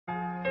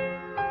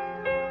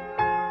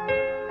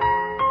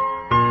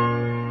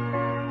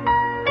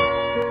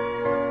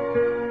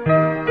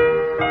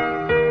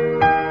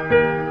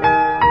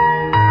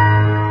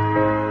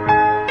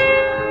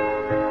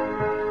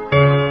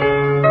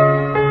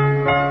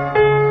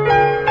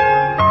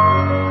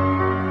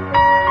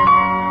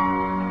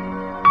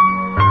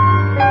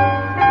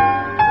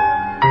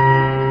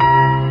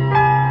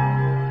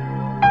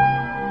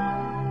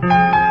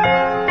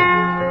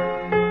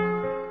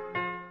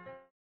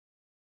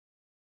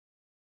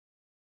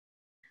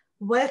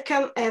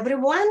Welcome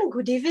everyone,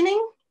 good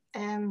evening.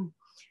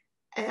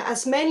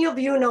 As many of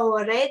you know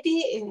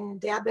already,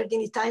 the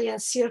Aberdeen Italian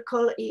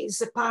Circle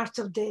is a part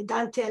of the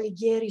Dante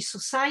Alighieri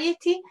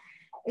Society,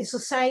 a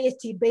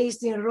society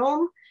based in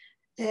Rome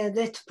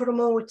that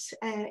promotes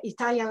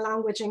Italian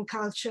language and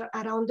culture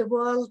around the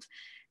world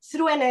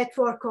through a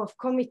network of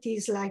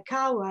committees like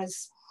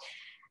ours.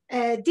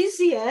 This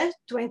year,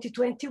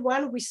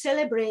 2021, we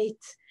celebrate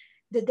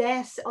the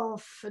death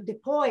of the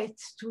poet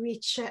to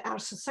which our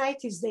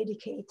society is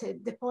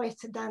dedicated, the poet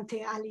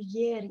Dante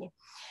Alighieri.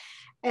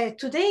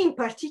 Today in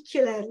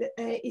particular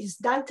is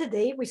Dante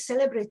Day. We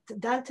celebrate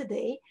Dante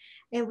Day,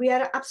 and we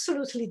are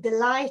absolutely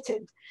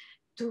delighted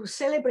to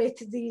celebrate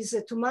this,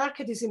 to mark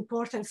this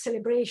important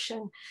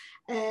celebration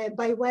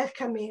by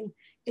welcoming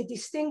a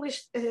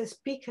distinguished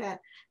speaker,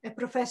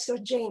 Professor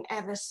Jane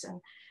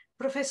Everson.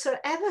 Professor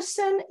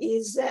Everson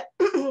is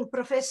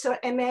Professor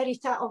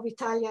Emerita of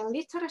Italian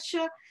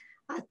Literature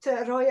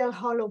at Royal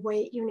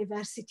Holloway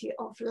University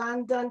of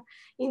London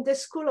in the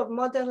School of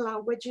Modern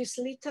Languages,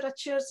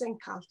 Literatures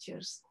and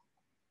Cultures.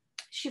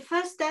 She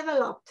first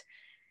developed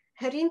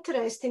her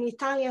interest in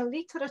Italian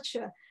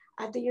literature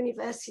at the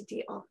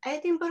University of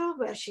Edinburgh,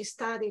 where she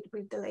studied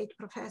with the late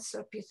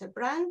Professor Peter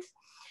Brand,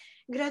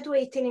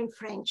 graduating in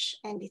French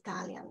and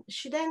Italian.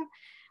 She then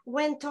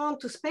went on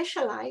to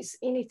specialize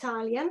in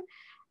Italian,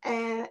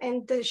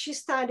 and she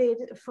studied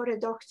for a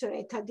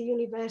doctorate at the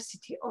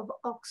University of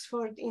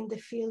Oxford in the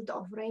field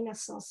of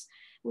Renaissance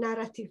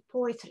narrative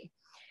poetry.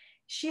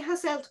 She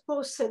has held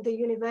posts at the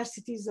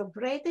Universities of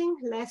Reading,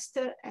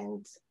 Leicester,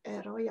 and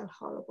Royal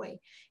Holloway,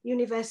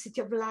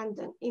 University of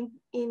London.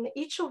 In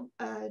each of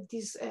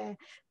these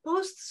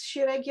posts,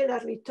 she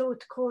regularly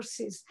taught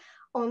courses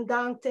on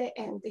Dante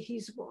and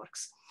his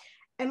works.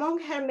 Among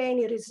her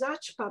many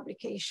research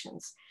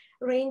publications,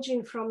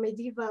 ranging from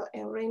medieval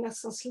and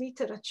Renaissance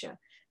literature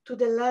to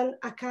the learned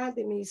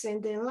academies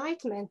and the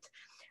Enlightenment,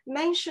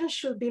 mention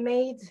should be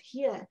made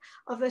here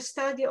of a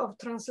study of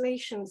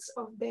translations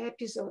of the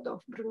episode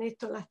of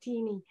Brunetto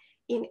Latini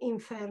in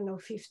Inferno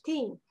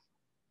 15.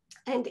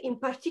 And in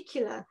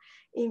particular,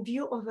 in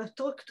view of our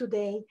talk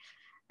today,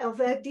 of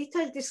a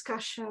detailed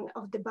discussion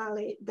of the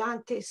ballet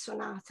Dante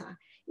Sonata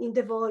in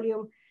the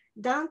volume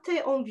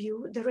Dante on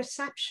View, the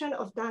reception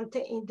of Dante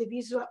in the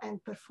visual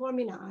and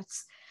performing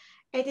arts,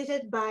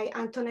 edited by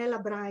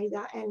Antonella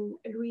Braida and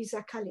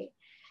Luisa Calais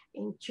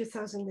in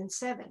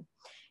 2007.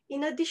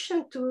 In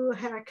addition to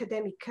her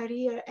academic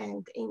career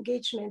and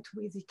engagement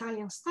with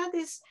Italian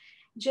studies,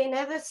 Jane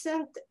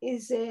Everson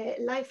is a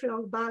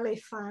lifelong ballet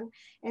fan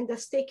and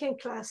has taken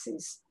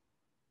classes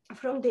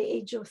from the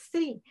age of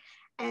 3.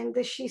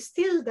 And she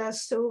still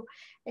does so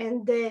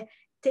and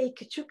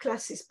take 2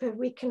 classes per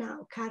week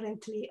now,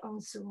 currently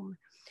on Zoom.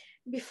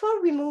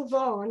 Before we move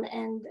on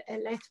and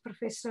let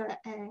Professor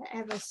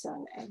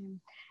Everson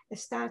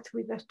start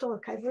with her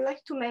talk, I would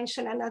like to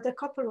mention another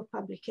couple of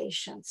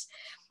publications.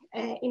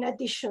 In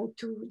addition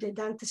to the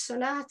Dante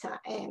Sonata,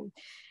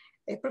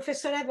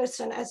 Professor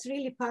Everson has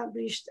really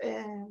published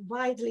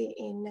widely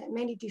in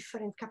many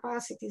different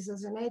capacities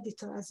as an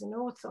editor, as an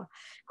author,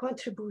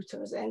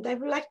 contributors. And I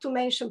would like to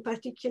mention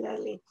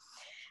particularly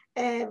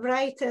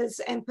writers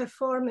and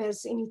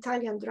performers in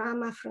Italian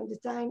drama from the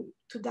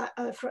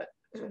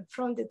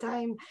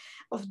time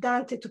of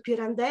Dante to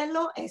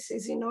Pirandello, as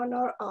is in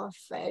honor of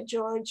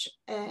George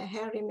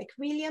Henry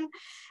McWilliam,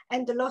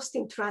 and The Lost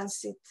in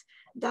Transit,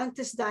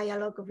 Dante's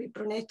dialogue with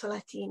Brunetto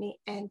Latini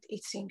and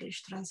its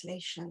English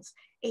translations,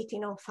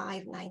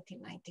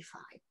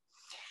 1805-1995.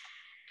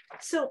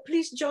 So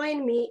please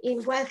join me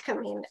in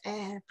welcoming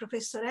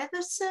Professor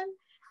Everson,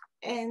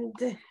 and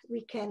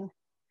we can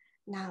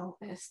now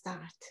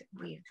start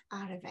with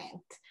our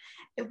event.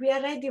 We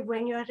are ready.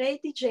 When you are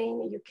ready, Jane,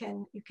 you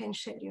can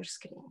share your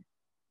screen.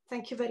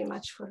 Thank you very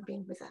much for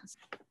being with us.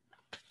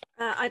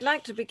 I'd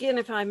like to begin,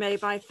 if I may,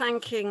 by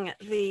thanking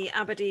the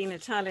Aberdeen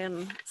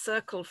Italian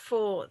Circle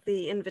for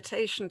the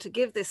invitation to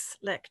give this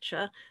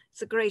lecture.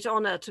 It's a great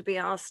honor to be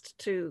asked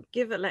to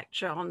give a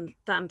lecture on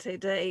Dante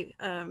Day,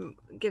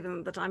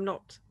 given that I'm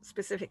not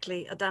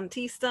specifically a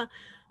Dantista.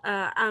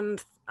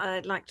 And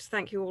I'd like to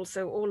thank you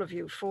also, all of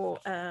you, for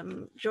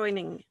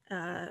joining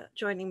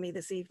me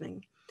this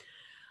evening.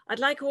 I'd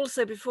like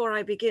also, before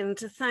I begin,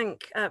 to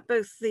thank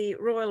both the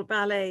Royal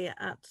Ballet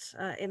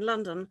in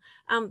London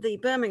and the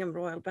Birmingham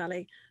Royal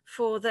Ballet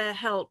for their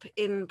help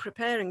in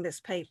preparing this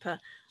paper,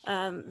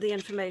 the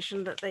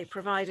information that they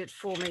provided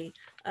for me,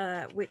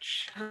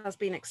 which has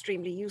been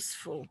extremely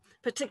useful,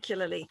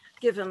 particularly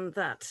given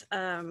that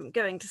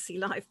going to see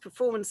live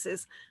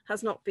performances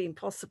has not been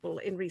possible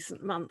in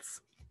recent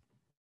months.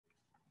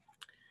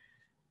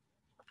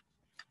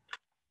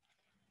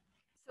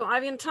 So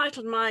I've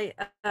entitled my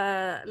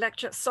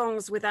lecture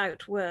Songs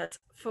Without Words,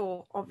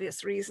 for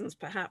obvious reasons,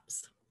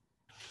 perhaps.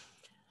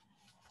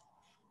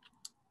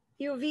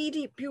 Io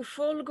vidi più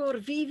folgor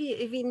vivi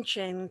e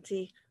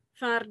vincenti,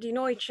 far di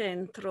noi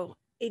centro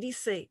e di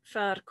sé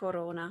far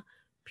corona,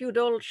 più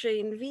dolce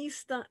in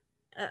vista,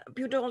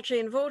 più dolce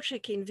in voce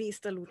che in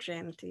vista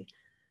lucenti.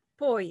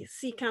 Poi,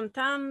 sì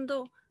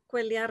cantando,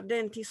 quegli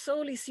ardenti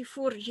soli si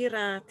fur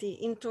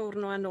girati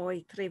intorno a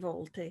noi 3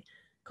 volte,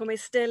 come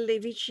stelle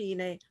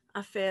vicine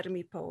a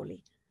fermi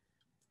poli.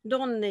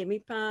 Donne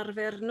mi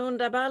parver non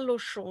da ballo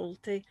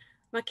sciolte,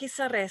 ma che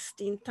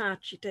saresti in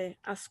tacite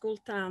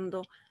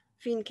ascoltando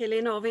finché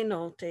le 9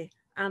 note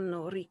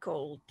hanno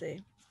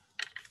ricolte.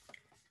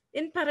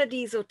 In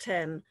Paradiso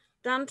 10,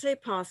 Dante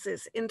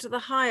passes into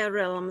the higher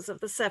realms of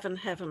the 7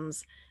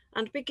 heavens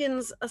and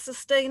begins a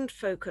sustained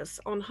focus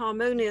on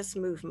harmonious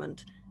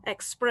movement,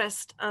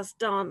 expressed as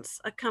dance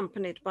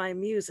accompanied by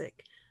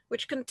music,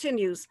 which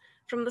continues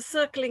from the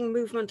circling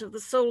movement of the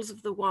souls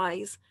of the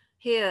wise,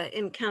 here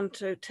in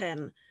Canto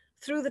 10,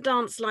 through the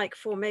dance-like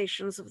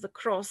formations of the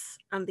cross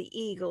and the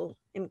eagle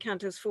in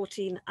Cantos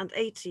 14 and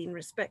 18,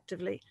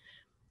 respectively,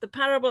 the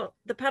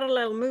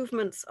parallel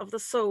movements of the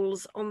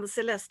souls on the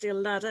celestial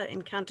ladder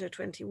in Canto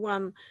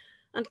 21,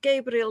 and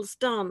Gabriel's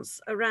dance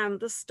around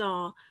the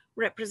star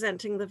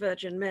representing the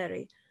Virgin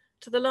Mary,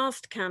 to the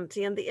last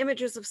canti and the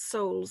images of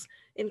souls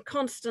in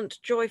constant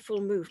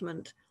joyful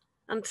movement,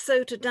 and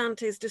so to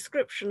Dante's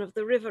description of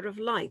the river of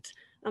light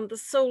and the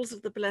souls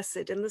of the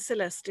blessed in the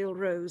celestial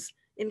rose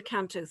in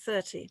Canto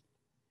 30.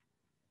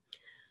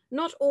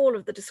 Not all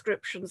of the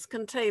descriptions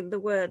contain the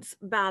words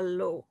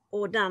ballo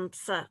or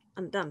danza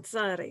and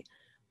danzare,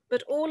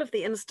 but all of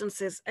the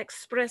instances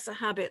express a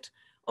habit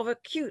of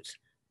acute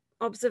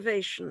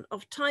observation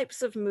of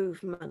types of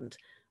movement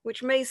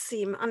which may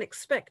seem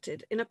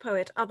unexpected in a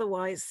poet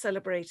otherwise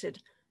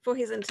celebrated for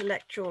his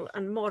intellectual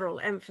and moral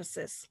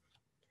emphasis.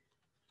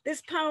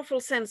 This powerful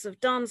sense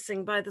of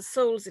dancing by the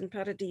souls in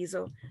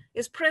Paradiso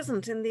is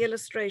present in the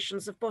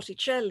illustrations of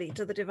Botticelli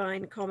to the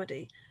Divine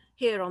Comedy,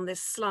 here on this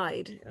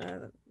slide,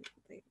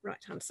 the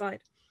right-hand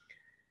side,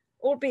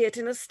 albeit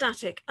in a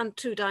static and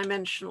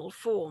two-dimensional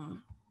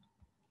form,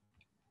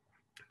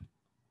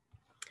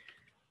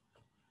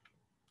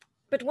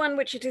 but one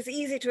which it is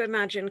easy to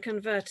imagine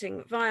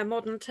converting via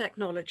modern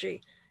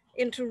technology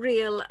into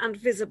real and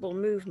visible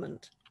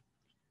movement.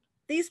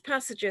 These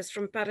passages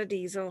from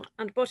Paradiso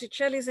and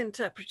Botticelli's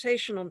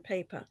interpretation on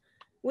paper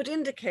would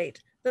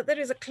indicate that there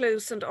is a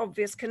close and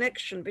obvious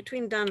connection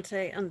between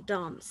Dante and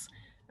dance,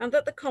 and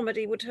that the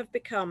comedy would have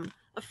become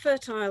a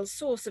fertile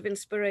source of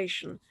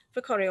inspiration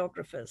for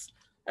choreographers,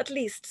 at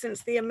least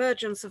since the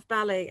emergence of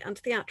ballet and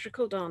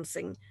theatrical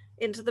dancing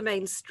into the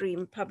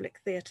mainstream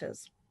public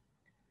theatres.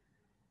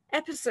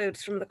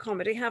 Episodes from the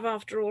comedy have,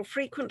 after all,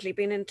 frequently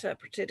been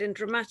interpreted in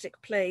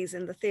dramatic plays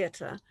in the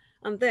theatre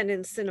and then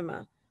in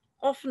cinema,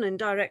 often in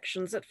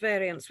directions at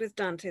variance with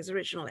Dante's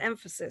original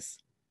emphasis.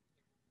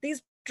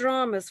 These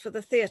dramas for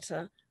the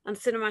theatre and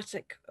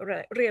cinematic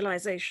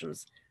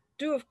realizations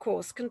do, of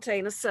course,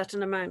 contain a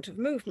certain amount of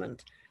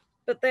movement,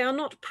 but they are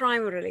not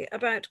primarily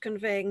about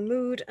conveying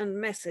mood and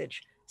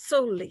message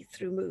solely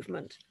through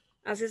movement,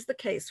 as is the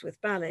case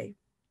with ballet.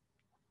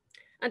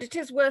 And it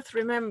is worth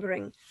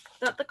remembering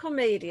that the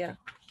Commedia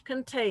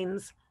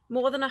contains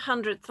more than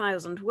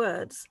 100,000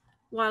 words,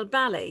 while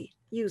ballet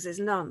uses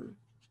none.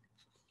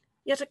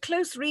 Yet a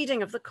close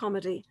reading of the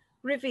comedy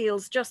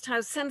reveals just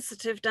how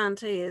sensitive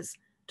Dante is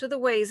to the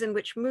ways in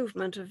which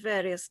movement of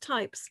various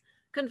types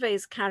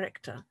conveys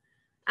character,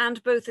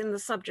 and both in the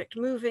subject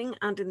moving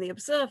and in the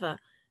observer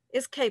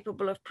is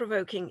capable of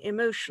provoking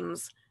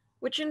emotions,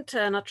 which in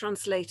turn are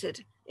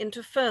translated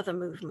into further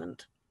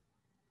movement.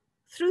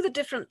 Through the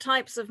different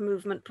types of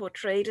movement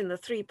portrayed in the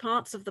 3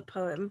 parts of the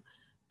poem,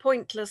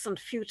 pointless and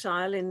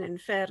futile in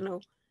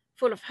Inferno,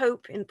 full of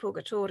hope in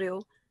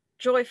Purgatorio,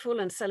 joyful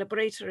and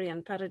celebratory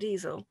in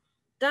Paradiso,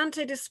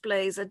 Dante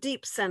displays a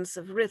deep sense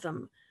of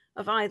rhythm,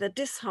 of either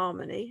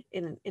disharmony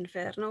in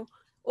Inferno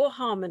or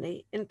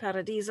harmony in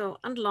Paradiso,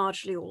 and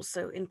largely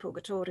also in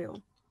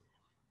Purgatorio.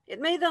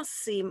 It may thus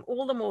seem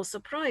all the more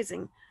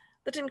surprising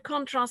that, in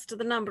contrast to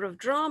the number of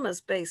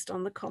dramas based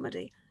on the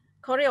comedy,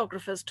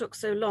 choreographers took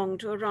so long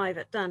to arrive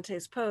at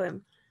Dante's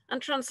poem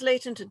and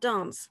translate into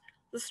dance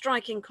the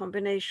striking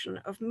combination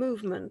of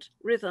movement,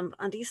 rhythm,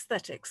 and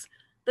aesthetics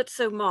that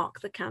so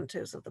mark the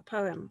cantos of the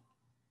poem.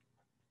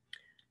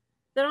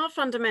 There are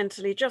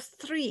fundamentally just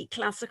 3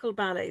 classical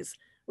ballets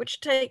which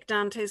take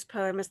Dante's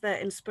poem as their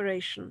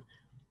inspiration,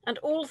 and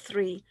all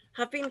 3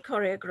 have been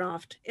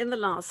choreographed in the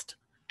last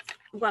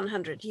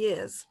 100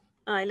 years.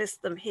 I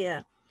list them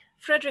here.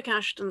 Frederick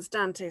Ashton's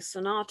Dante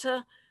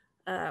Sonata,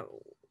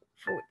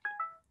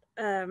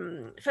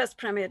 first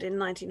premiered in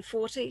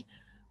 1940,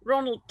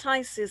 Ronald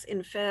Tice's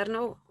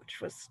Inferno, which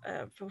was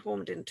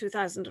performed in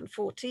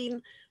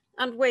 2014,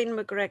 and Wayne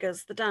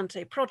McGregor's The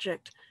Dante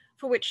Project,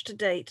 for which to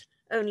date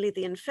only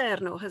the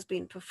Inferno has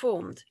been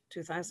performed,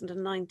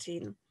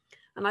 2019.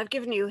 And I've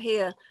given you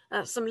here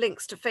some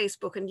links to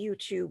Facebook and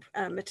YouTube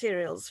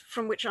materials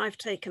from which I've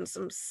taken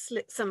some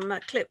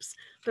clips,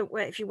 but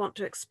where if you want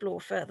to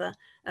explore further,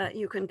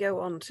 you can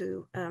go on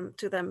to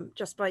them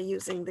just by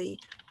using the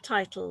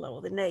title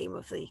or the name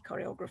of the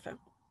choreographer.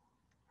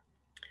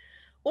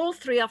 All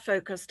 3 are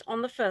focused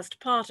on the first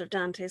part of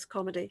Dante's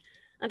comedy,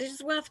 and it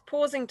is worth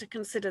pausing to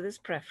consider this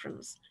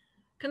preference.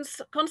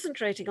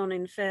 Concentrating on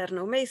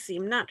Inferno may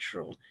seem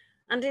natural,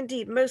 and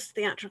indeed most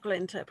theatrical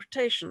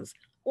interpretations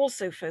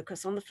also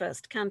focus on the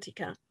first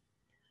cantica.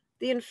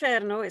 The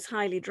Inferno is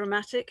highly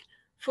dramatic,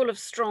 full of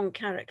strong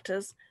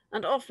characters,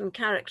 and often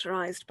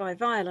characterized by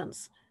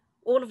violence,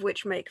 all of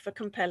which make for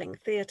compelling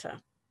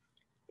theatre.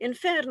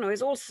 Inferno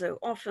is also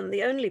often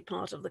the only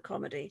part of the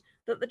comedy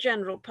that the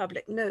general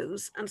public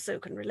knows and so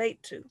can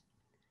relate to.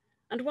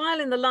 And while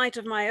in the light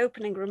of my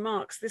opening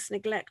remarks, this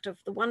neglect of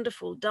the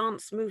wonderful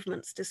dance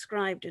movements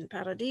described in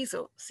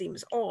Paradiso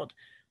seems odd,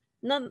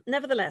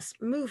 nevertheless,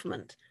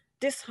 movement,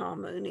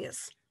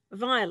 disharmonious,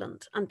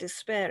 violent, and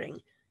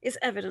despairing, is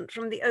evident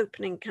from the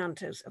opening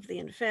cantos of the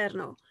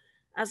Inferno,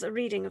 as a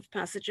reading of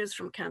passages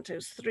from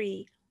cantos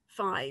 3,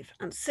 5,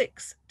 and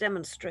 6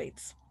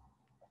 demonstrates.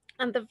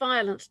 And the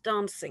violent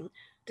dancing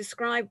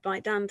described by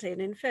Dante in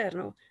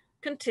Inferno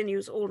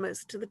continues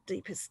almost to the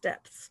deepest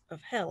depths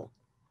of hell.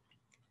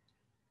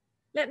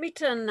 Let me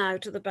turn now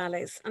to the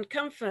ballets and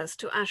come first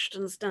to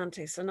Ashton's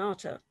Dante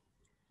Sonata.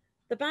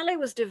 The ballet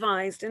was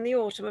devised in the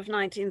autumn of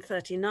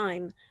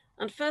 1939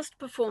 and first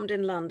performed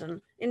in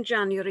London in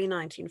January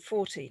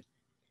 1940.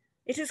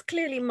 It is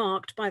clearly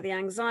marked by the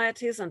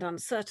anxieties and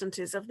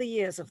uncertainties of the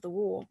years of the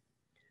war.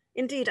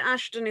 Indeed,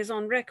 Ashton is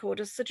on record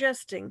as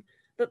suggesting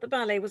that the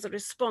ballet was a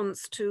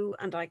response to,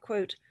 and I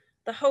quote,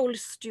 the whole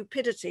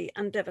stupidity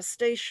and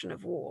devastation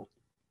of war.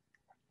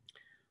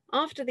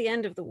 After the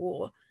end of the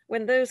war,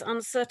 when those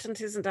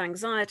uncertainties and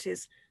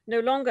anxieties no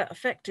longer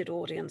affected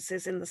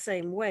audiences in the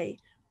same way,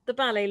 the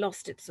ballet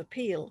lost its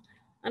appeal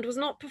and was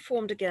not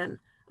performed again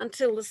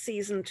until the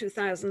season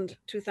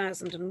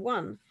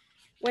 2000-2001,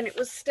 when it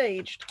was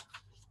staged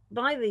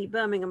by the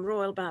Birmingham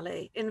Royal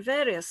Ballet in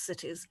various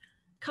cities,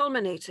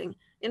 culminating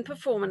in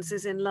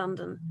performances in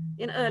London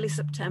in early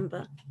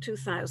September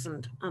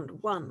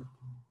 2001.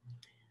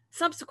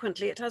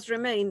 Subsequently, it has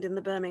remained in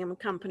the Birmingham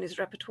Company's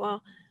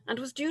repertoire and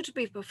was due to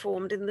be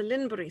performed in the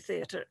Linbury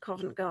Theatre at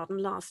Covent Garden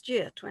last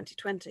year,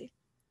 2020.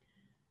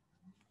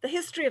 The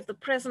history of the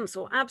presence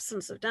or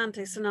absence of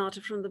Dante Sonata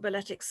from the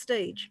balletic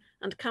stage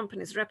and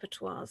company's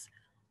repertoires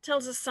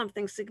tells us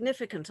something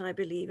significant, I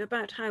believe,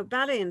 about how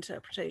ballet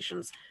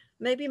interpretations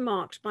may be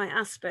marked by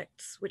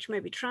aspects which may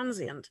be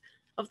transient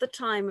of the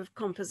time of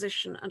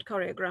composition and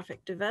choreographic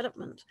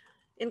development,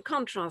 in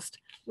contrast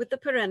with the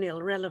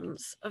perennial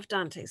relevance of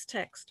Dante's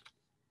text.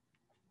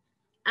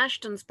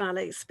 Ashton's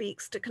ballet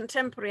speaks to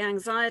contemporary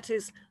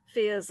anxieties,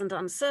 fears, and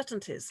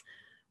uncertainties,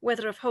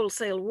 whether of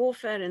wholesale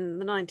warfare in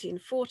the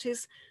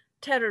 1940s,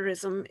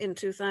 terrorism in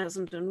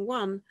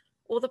 2001,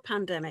 or the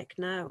pandemic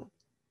now.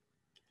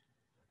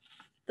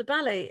 The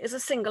ballet is a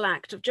single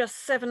act of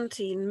just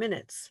 17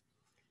 minutes.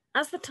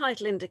 As the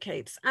title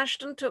indicates,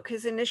 Ashton took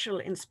his initial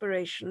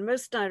inspiration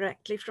most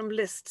directly from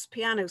Liszt's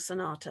piano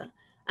sonata,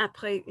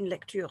 Après une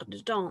lecture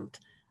de Dante,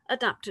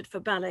 adapted for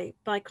ballet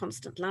by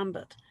Constant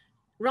Lambert,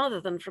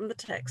 rather than from the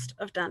text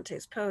of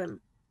Dante's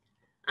poem.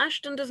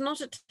 Ashton does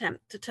not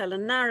attempt to tell a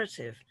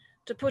narrative,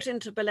 to put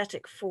into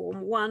balletic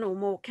form one or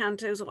more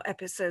cantos or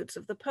episodes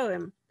of the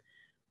poem.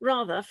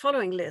 Rather,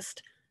 following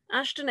Liszt,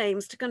 Ashton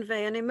aims to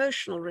convey an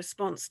emotional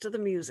response to the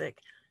music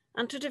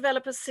and to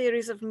develop a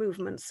series of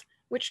movements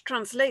which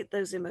translate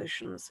those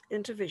emotions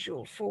into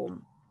visual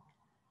form.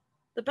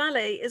 The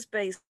ballet is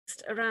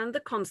based around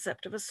the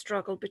concept of a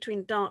struggle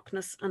between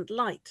darkness and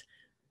light,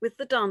 with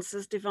the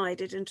dancers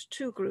divided into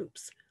two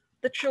groups,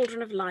 the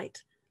children of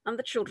light and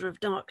the children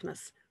of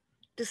darkness,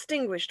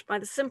 distinguished by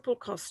the simple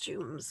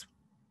costumes,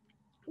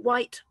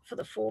 white for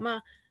the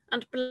former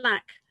and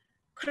black,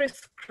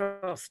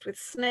 crisscrossed with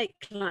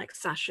snake-like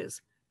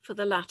sashes for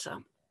the latter.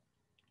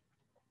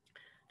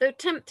 Though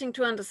tempting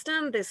to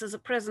understand this as a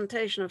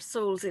presentation of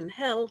souls in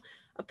hell,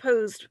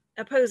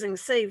 opposing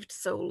saved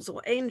souls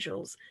or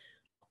angels,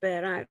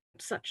 bear out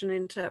such an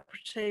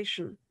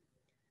interpretation.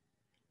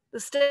 The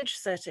stage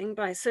setting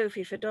by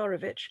Sophie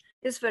Fedorovich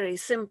is very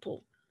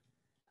simple.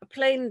 A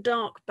plain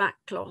dark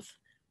backcloth,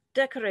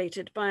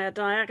 decorated by a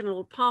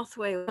diagonal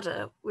pathway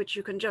ladder, which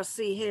you can just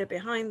see here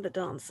behind the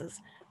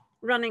dancers,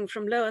 running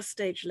from lower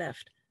stage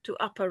left to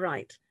upper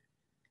right.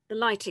 The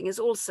lighting is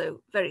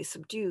also very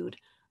subdued.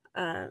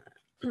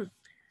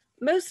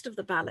 Most of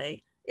the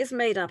ballet is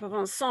made up of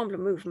ensemble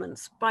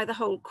movements by the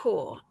whole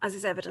corps, as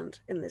is evident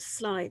in this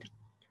slide,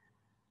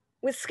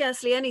 with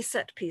scarcely any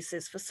set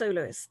pieces for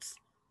soloists.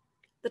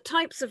 The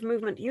types of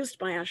movement used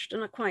by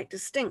Ashton are quite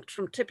distinct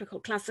from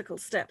typical classical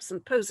steps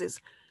and poses,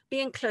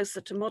 being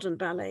closer to modern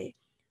ballet,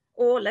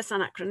 or less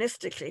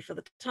anachronistically for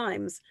the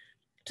times,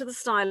 to the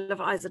style of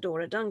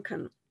Isadora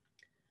Duncan.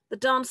 The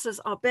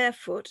dancers are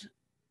barefoot.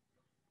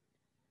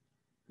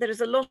 There is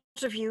a lot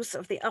of use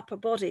of the upper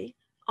body,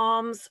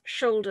 arms,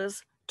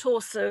 shoulders,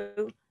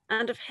 torso,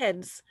 and of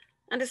heads,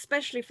 and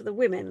especially for the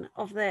women,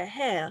 of their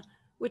hair,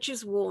 which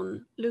is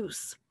worn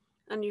loose.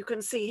 And you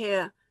can see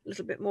here a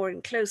little bit more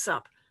in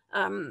close-up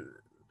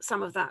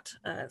some of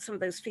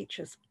those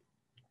features.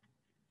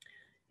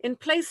 In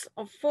place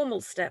of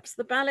formal steps,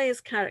 the ballet is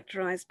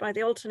characterized by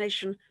the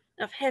alternation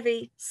of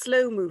heavy,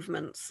 slow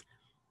movements,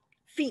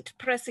 feet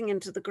pressing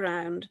into the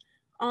ground,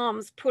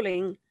 arms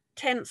pulling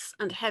tense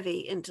and heavy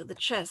into the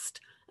chest.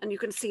 And you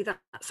can see that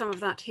some of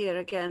that here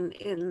again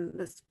in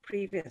this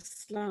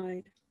previous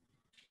slide.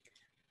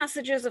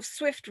 passages of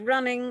swift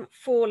running,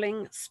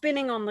 falling,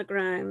 spinning on the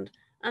ground,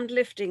 and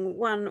lifting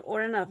one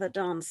or another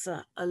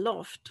dancer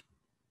aloft.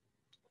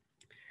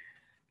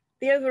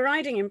 The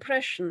overriding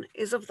impression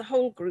is of the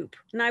whole group,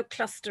 now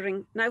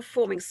clustering, now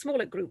forming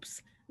smaller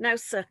groups, now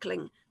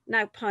circling,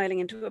 now piling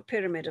into a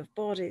pyramid of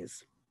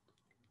bodies.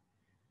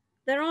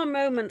 There are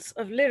moments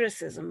of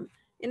lyricism,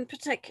 in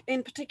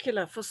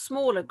particular for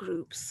smaller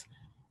groups,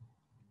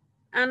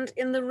 and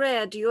in the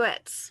rare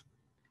duets,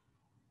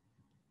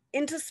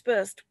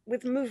 interspersed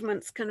with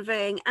movements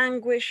conveying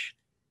anguish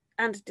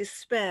and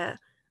despair,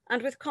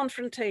 and with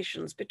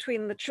confrontations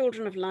between the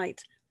children of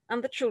light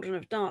and the children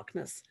of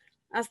darkness,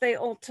 as they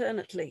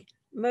alternately,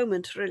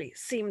 momentarily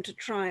seem to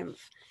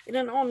triumph in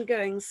an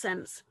ongoing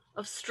sense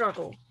of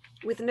struggle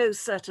with no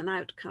certain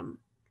outcome.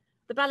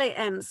 The ballet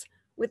ends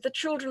with the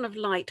children of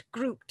light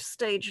grouped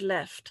stage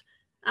left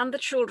and the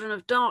children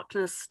of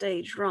darkness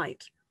stage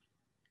right,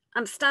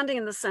 and standing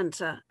in the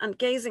center and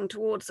gazing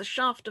towards a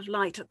shaft of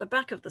light at the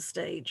back of the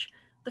stage,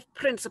 the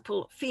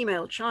principal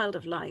female child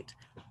of light,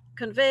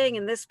 conveying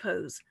in this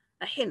pose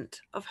a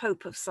hint of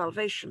hope of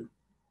salvation.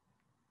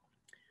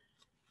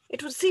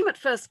 It would seem at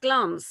first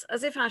glance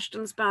as if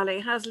Ashton's ballet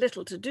has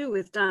little to do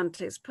with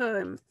Dante's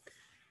poem,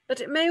 but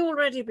it may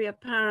already be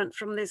apparent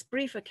from this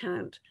brief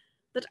account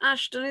that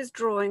Ashton is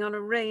drawing on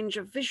a range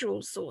of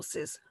visual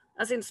sources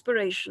as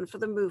inspiration for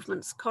the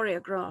movements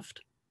choreographed.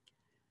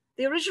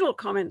 The original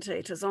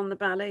commentators on the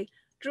ballet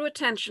drew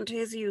attention to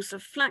his use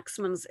of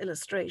Flaxman's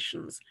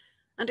illustrations,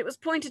 and it was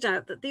pointed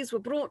out that these were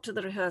brought to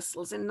the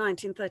rehearsals in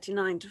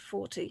 1939 to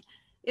 40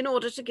 in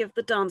order to give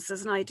the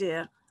dancers an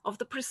idea of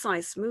the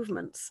precise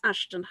movements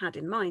Ashton had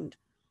in mind.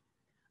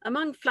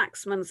 Among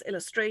Flaxman's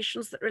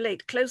illustrations that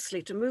relate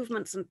closely to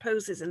movements and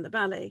poses in the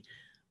ballet,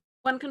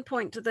 one can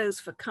point to those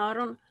for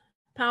Caron,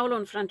 Paolo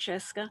and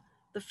Francesca,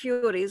 the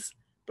Furies,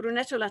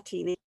 Brunetto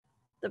Latini,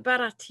 the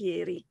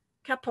Baratieri,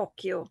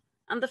 Capocchio,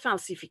 and the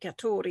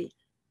Falsificatori.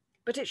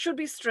 But it should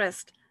be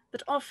stressed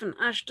that often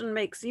Ashton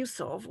makes use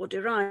of or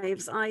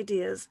derives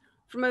ideas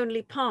from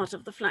only part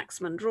of the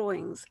Flaxman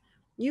drawings,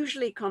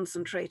 usually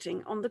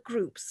concentrating on the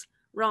groups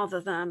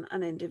rather than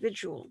an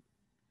individual.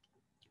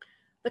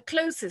 The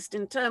closest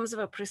in terms of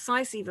a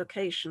precise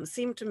evocation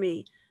seem to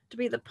me to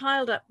be the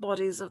piled up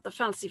bodies of the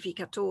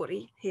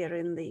Falsificatori, here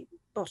in the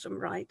bottom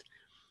right,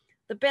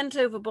 the bent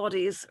over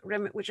bodies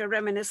which are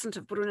reminiscent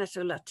of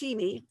Brunetto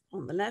Latini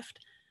on the left,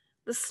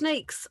 the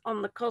snakes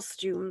on the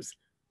costumes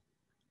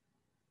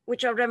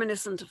which are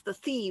reminiscent of the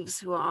thieves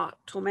who are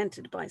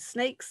tormented by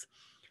snakes,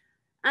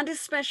 and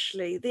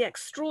especially the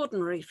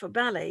extraordinary for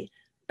ballet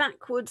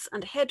backwards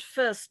and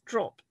head-first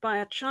drop by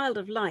a child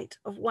of light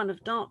of one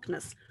of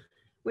darkness,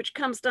 which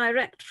comes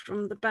direct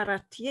from the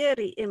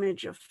Baratieri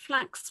image of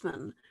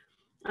Flaxman.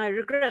 I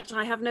regret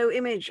I have no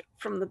image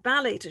from the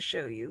ballet to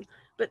show you,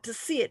 but to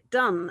see it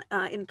done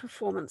in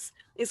performance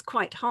is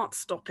quite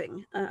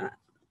heart-stopping,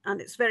 and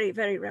it's very,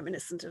 very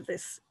reminiscent of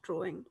this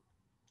drawing.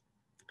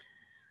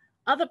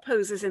 Other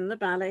poses in the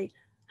ballet,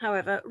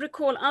 however,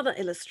 recall other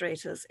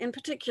illustrators, in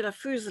particular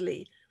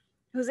Fuseli,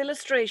 whose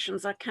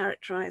illustrations are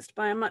characterized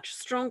by a much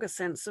stronger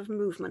sense of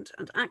movement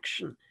and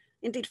action.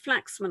 Indeed,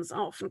 Flaxman's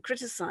are often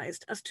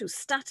criticized as too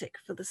static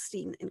for the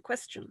scene in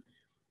question.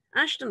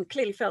 Ashton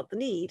clearly felt the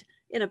need,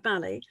 in a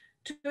ballet,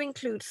 to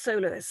include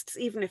soloists,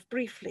 even if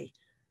briefly,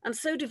 and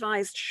so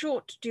devised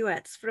short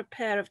duets for a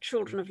pair of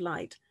children of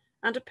light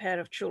and a pair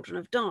of children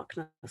of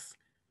darkness.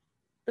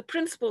 The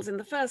principals in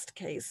the first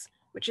case,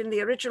 which in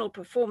the original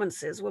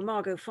performances were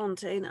Margot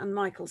Fontaine and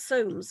Michael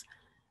Soames,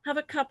 have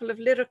a couple of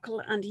lyrical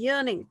and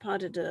yearning pas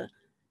de deux,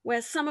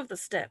 where some of the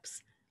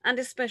steps, and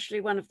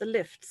especially one of the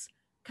lifts,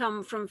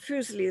 come from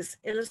Fuseli's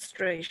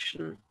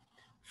illustration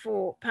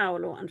for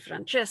Paolo and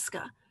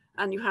Francesca.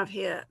 And you have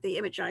here the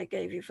image I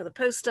gave you for the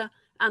poster,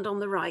 and on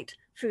the right,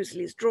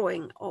 Fuseli's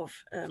drawing of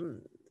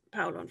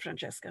Paolo and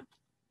Francesca.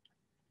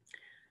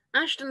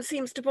 Ashton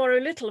seems to borrow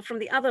little from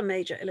the other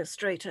major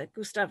illustrator,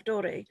 Gustave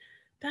Doré,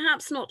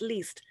 perhaps not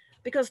least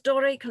because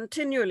Doré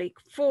continually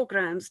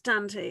foregrounds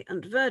Dante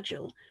and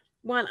Virgil,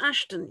 while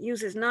Ashton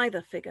uses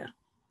neither figure.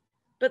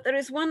 But there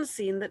is one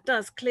scene that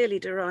does clearly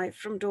derive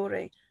from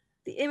Doré,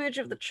 the image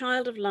of the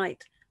child of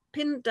light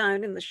pinned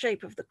down in the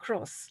shape of the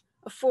cross,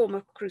 a form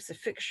of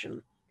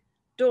crucifixion.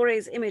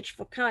 Doré's image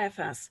for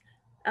Caiaphas,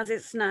 as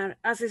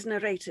is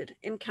narrated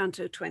in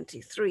Canto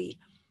 23.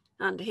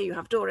 And here you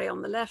have Doré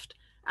on the left,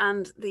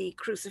 and the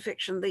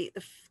crucifixion, the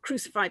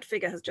crucified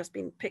figure has just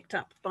been picked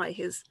up by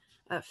his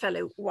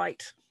fellow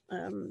white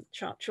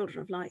children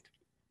of light.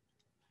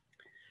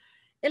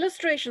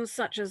 Illustrations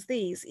such as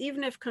these,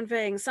 even if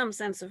conveying some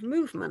sense of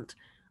movement,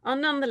 are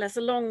nonetheless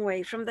a long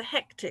way from the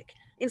hectic,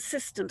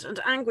 insistent and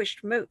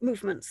anguished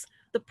movements,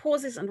 the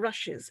pauses and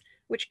rushes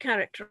which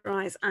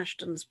characterize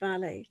Ashton's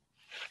ballet.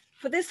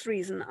 For this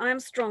reason, I am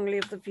strongly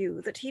of the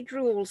view that he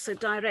drew also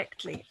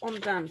directly on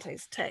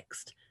Dante's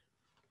text.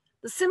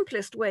 The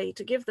simplest way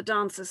to give the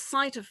dancers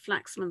sight of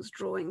Flaxman's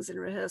drawings in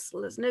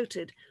rehearsal, as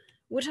noted,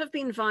 would have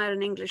been via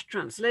an English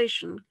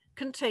translation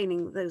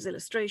containing those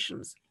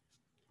illustrations.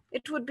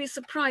 It would be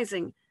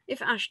surprising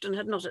if Ashton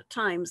had not at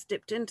times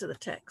dipped into the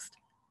text.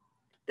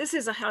 This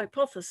is a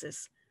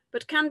hypothesis,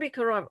 but can be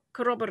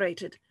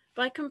corroborated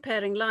by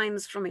comparing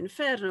lines from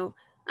Inferno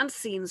and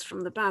scenes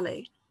from the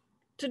ballet.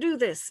 To do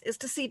this is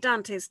to see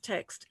Dante's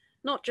text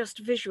not just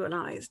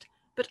visualized,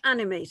 but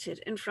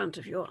animated in front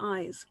of your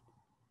eyes.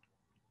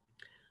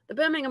 The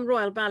Birmingham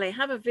Royal Ballet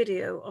have a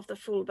video of the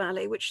full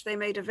ballet, which they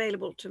made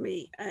available to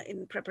me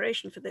in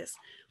preparation for this,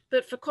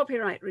 but for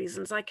copyright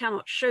reasons, I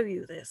cannot show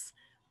you this.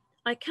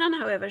 I can,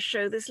 however,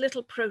 show this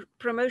little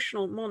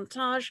promotional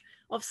montage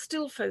of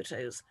still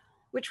photos,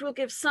 which will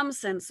give some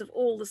sense of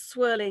all the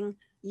swirling,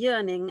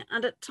 yearning,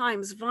 and at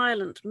times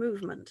violent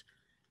movement,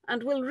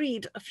 and will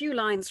read a few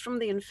lines from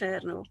the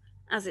Inferno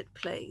as it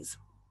plays.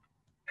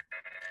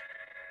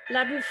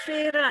 La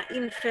bufera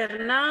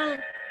infernal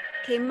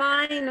che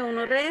mai non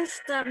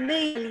resta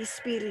me gli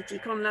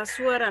spiriti con la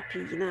sua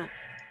rapina,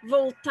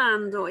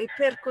 voltando e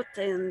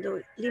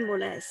percotendo li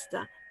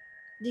molesta,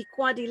 di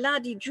qua di là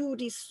di giù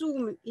di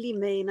su li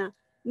mena,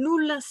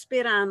 nulla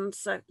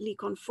speranza li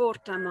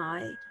conforta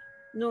mai,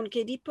 non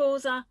che di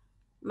posa,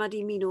 ma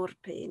di minor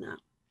pena.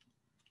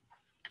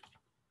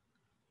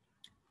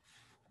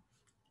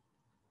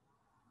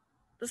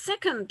 The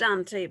second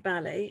Dante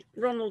ballet,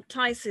 Ronald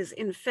Tice's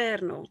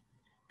Inferno,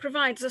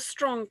 provides a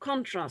strong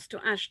contrast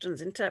to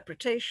Ashton's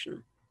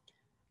interpretation.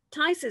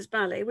 Tice's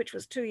ballet, which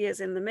was 2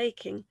 years in the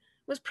making,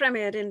 was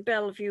premiered in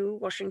Bellevue,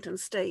 Washington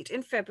State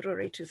in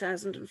February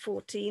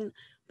 2014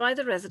 by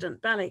the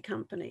Resident Ballet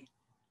Company.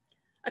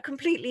 A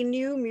completely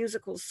new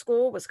musical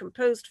score was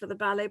composed for the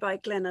ballet by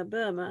Glenna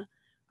Burma,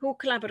 who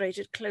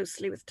collaborated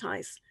closely with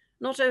Tice,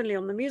 not only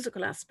on the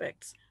musical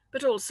aspects,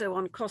 but also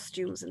on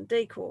costumes and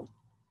decor.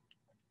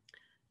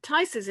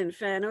 Tice's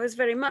Inferno is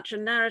very much a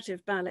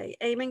narrative ballet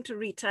aiming to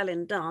retell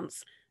in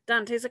dance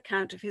Dante's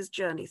account of his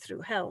journey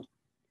through hell.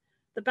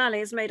 The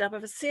ballet is made up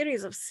of a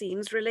series of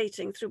scenes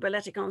relating through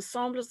balletic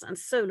ensembles and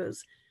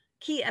solos,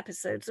 key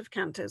episodes of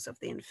cantos of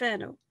the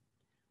Inferno.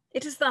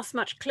 It is thus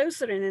much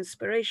closer in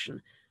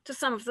inspiration to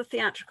some of the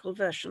theatrical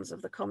versions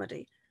of the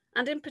comedy,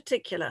 and in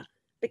particular,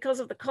 because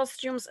of the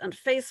costumes and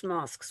face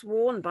masks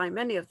worn by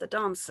many of the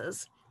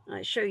dancers.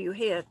 I show you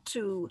here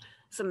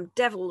some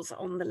devils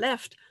on the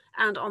left,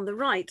 and on the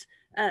right,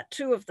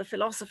 two of the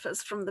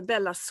philosophers from the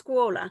Bella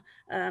Scuola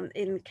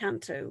in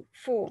Canto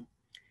 4.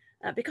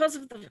 Because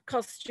of the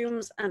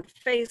costumes and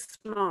face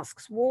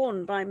masks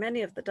worn by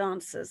many of the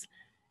dancers,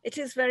 it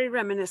is very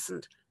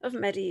reminiscent of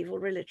medieval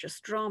religious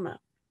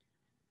drama.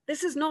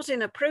 This is not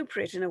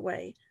inappropriate in a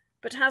way,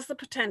 but has the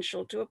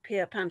potential to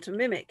appear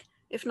pantomimic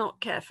if not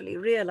carefully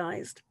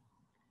realized.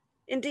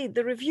 Indeed,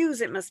 the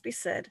reviews, it must be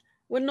said,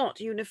 were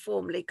not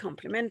uniformly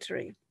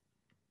complimentary.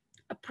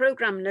 A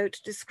program note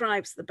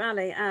describes the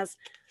ballet as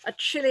a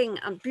chilling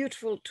and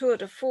beautiful tour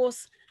de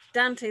force.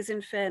 Dante's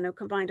Inferno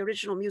combined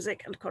original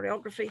music and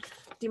choreography,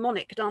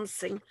 demonic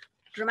dancing,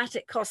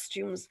 dramatic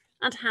costumes,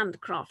 and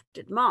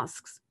handcrafted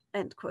masks,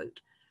 end quote.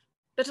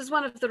 But as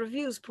one of the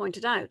reviews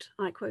pointed out,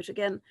 I quote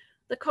again,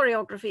 the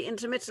choreography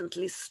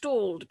intermittently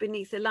stalled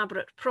beneath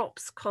elaborate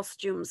props,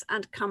 costumes,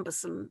 and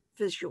cumbersome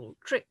visual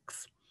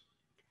tricks.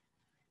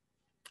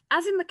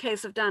 As in the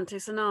case of Dante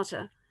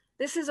Sonata,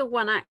 this is a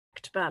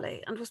one-act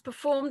ballet and was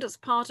performed as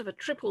part of a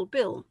triple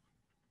bill.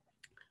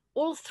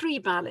 All 3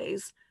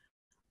 ballets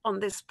on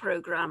this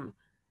program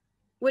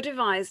were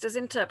devised as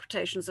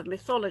interpretations of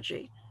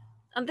mythology,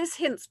 and this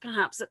hints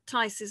perhaps at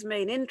Tice's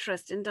main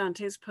interest in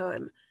Dante's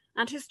poem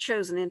and his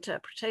chosen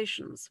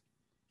interpretations.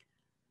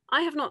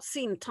 I have not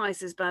seen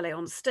Tice's ballet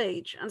on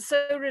stage, and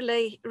so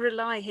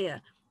rely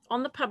here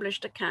on the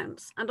published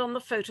accounts and on the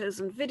photos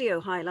and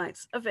video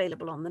highlights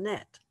available on the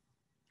net.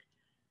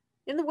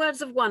 In the words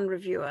of one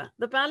reviewer,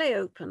 the ballet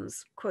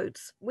opens,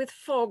 quotes, with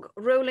fog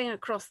rolling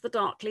across the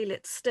darkly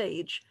lit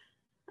stage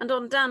and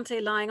on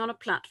Dante lying on a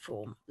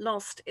platform,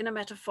 lost in a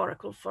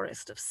metaphorical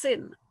forest of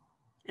sin,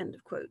 end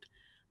of quote.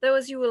 Though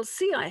as you will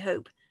see, I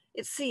hope,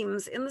 it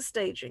seems in the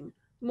staging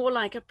more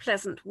like a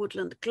pleasant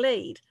woodland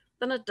glade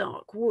than a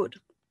dark wood.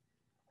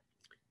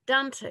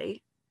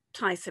 Dante,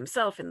 Tice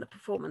himself in the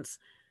performance,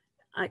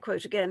 I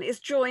quote again, is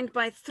joined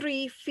by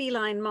 3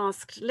 feline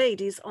masked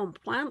ladies en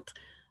pointe,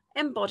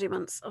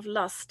 embodiments of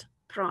lust,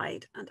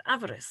 pride, and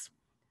avarice,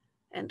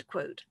 end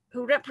quote,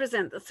 who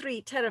represent the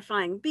 3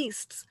 terrifying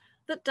beasts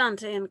that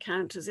Dante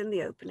encounters in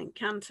the opening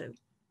canto.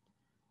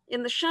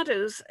 In the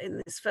shadows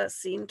in this first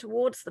scene,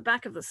 towards the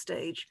back of the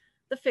stage,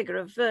 the figure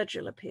of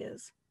Virgil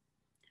appears.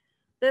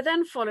 There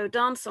then follow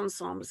dance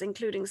ensembles,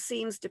 including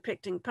scenes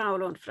depicting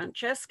Paolo and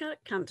Francesca,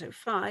 Canto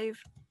 5,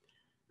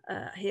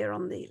 here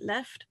on the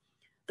left,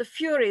 the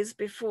Furies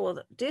before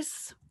the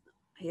Dis,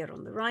 here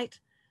on the right,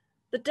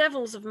 the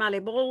Devils of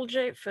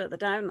Malebolge, further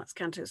down, that's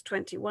Cantos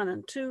 21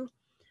 and 2,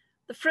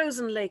 the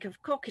Frozen Lake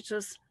of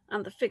Cocytus,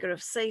 and the figure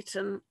of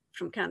Satan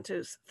from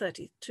Cantos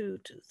 32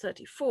 to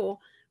 34,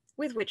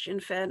 with which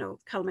Inferno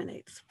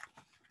culminates.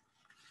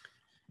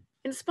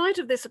 In spite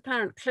of this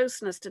apparent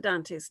closeness to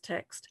Dante's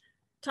text,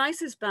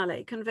 Tice's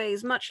ballet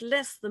conveys much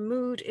less the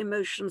mood,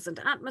 emotions, and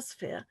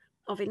atmosphere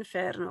of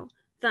Inferno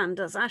than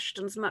does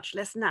Ashton's much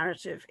less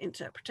narrative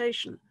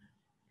interpretation.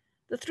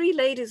 The 3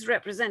 ladies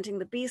representing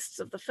the beasts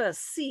of the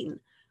first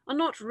scene are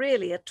not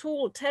really at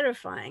all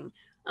terrifying,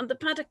 and the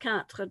pas de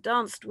quatre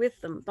danced with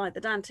them by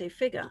the Dante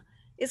figure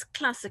is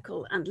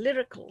classical and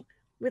lyrical,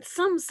 with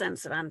some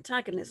sense of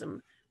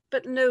antagonism,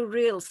 but no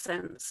real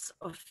sense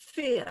of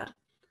fear.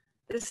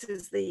 This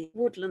is the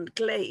woodland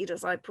glade,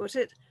 as I put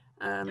it.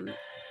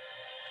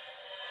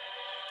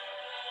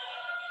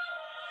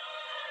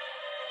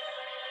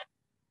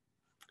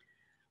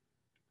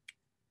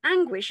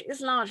 Anguish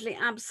is largely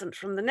absent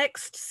from the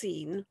next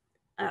scene,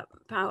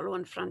 Paolo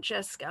and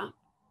Francesca,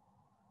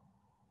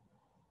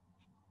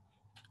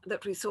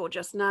 that we saw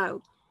just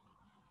now.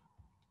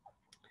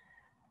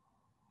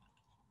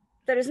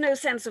 There is no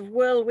sense of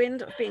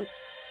whirlwind, of being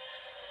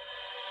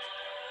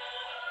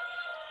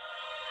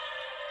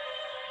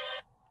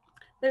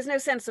there's no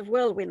sense of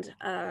whirlwind,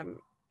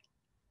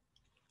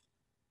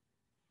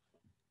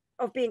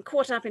 of being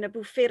caught up in a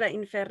bufera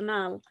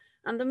infernal,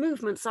 and the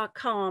movements are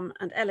calm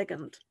and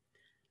elegant.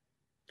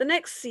 The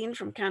next scene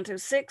from Canto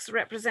 6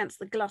 represents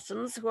the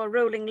gluttons who are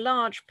rolling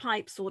large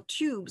pipes or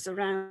tubes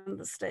around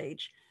the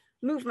stage,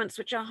 movements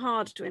which are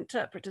hard to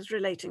interpret as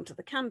relating to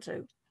the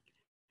canto.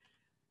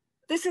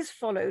 This is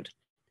followed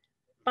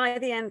by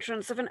the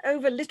entrance of an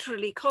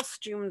over-literally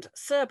costumed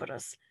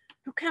Cerberus,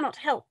 who cannot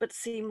help but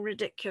seem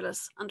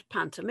ridiculous and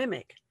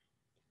pantomimic.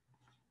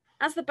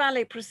 As the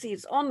ballet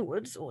proceeds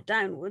onwards or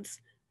downwards,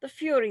 the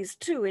Furies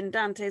too, in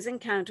Dante's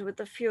encounter with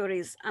the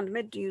Furies and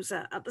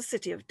Medusa at the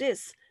city of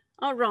Dis,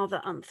 are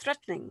rather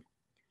unthreatening.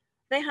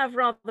 They have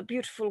rather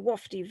beautiful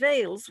wafty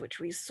veils, which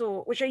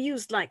are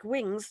used like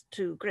wings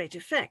to great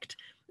effect,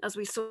 as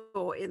we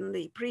saw in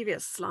the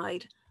previous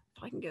slide.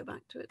 If I can go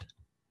back to it.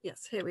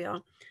 Yes, here we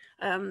are.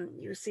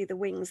 You see the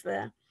wings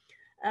there.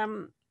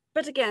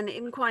 But again,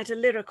 in quite a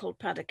lyrical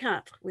pas de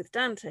quatre with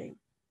Dante.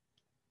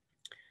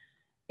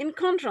 In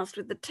contrast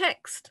with the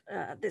text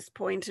at this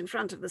point in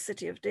front of the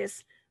city of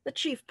Dis, the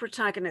chief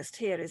protagonist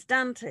here is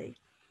Dante.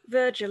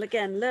 Virgil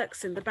again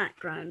lurks in the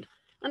background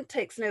and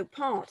takes no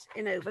part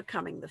in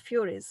overcoming the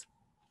Furies.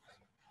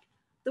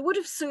 The Wood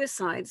of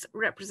Suicides,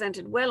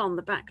 represented well on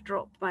the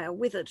backdrop by a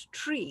withered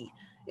tree,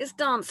 is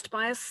danced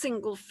by a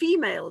single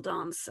female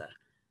dancer,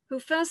 who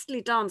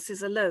firstly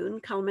dances alone,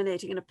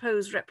 culminating in a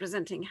pose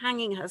representing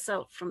hanging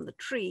herself from the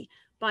tree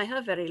by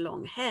her very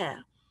long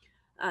hair.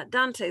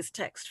 Dante's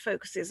text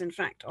focuses, in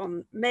fact,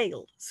 on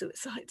male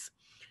suicides.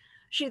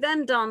 She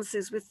then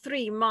dances with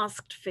 3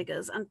 masked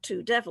figures and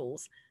 2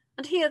 devils,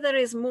 and here there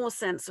is more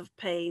sense of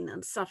pain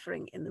and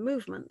suffering in the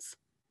movements.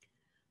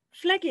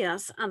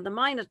 Phlegyas and the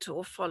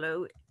Minotaur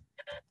follow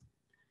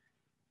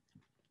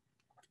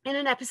in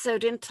an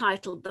episode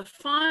entitled The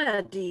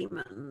Fire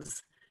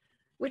Demons,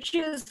 which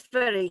is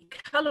very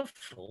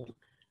colourful,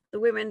 the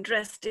women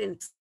dressed in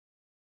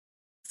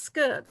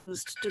skirts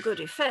used to good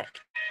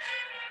effect.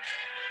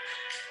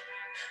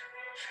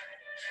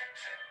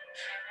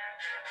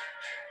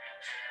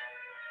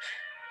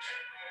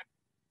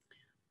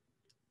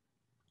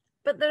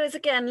 But there is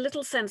again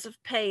little sense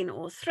of pain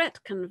or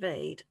threat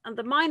conveyed, and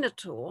the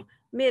Minotaur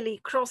merely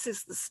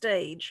crosses the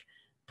stage,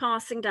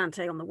 passing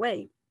Dante on the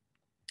way.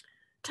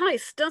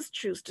 Tice does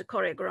choose to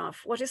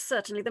choreograph what is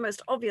certainly the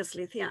most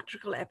obviously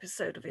theatrical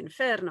episode of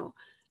Inferno,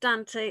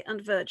 Dante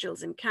and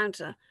Virgil's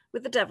encounter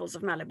with the devils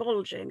of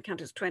Malebolge in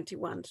cantos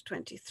 21 to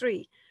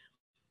 23.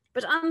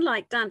 But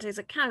unlike Dante's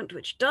account,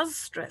 which does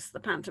stress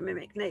the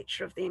pantomimic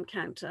nature of the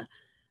encounter,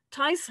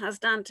 Tice has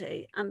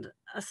Dante and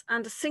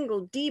a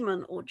single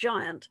demon or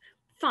giant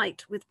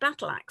fight with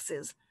battle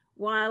axes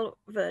while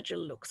Virgil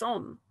looks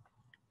on.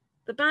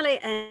 The ballet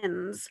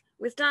ends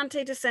with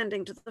Dante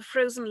descending to the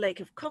frozen lake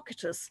of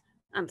Cocytus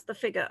and the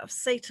figure of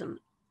Satan.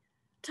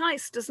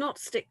 Tice does not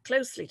stick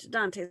closely to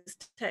Dante's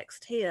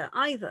text here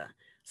either,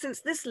 since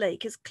this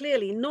lake is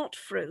clearly not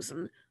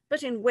frozen,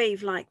 but in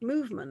wave-like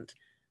movement,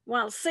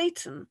 while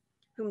Satan,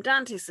 whom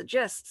Dante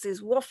suggests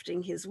is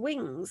wafting his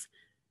wings,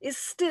 is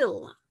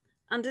still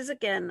and is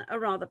again a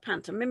rather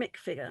pantomimic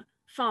figure,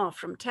 far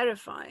from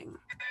terrifying.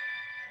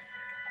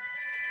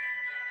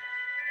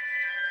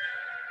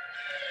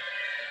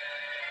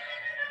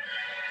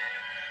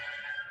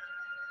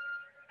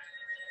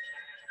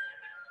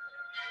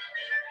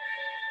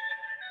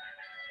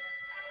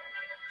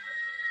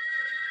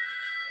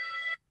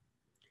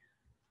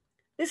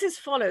 This is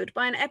followed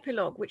by an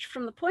epilogue which,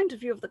 from the point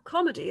of view of the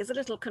comedy, is a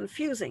little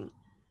confusing.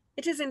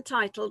 It is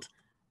entitled,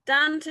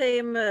 Dante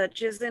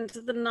emerges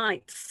into the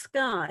night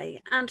sky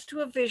and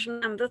to a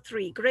vision and the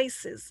 3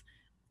 graces.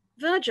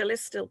 Virgil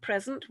is still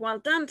present, while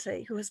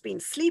Dante, who has been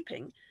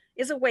sleeping,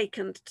 is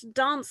awakened to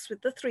dance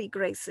with the 3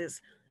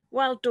 graces,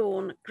 while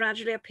dawn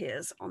gradually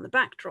appears on the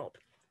backdrop.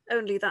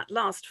 Only that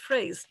last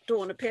phrase,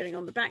 dawn appearing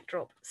on the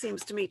backdrop,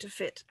 seems to me to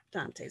fit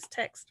Dante's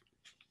text.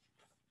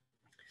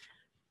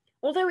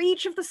 Although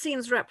each of the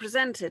scenes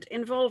represented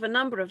involve a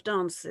number of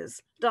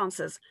dancers,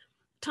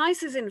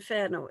 Tice's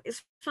Inferno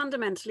is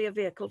fundamentally a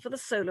vehicle for the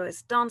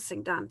soloist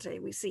dancing Dante.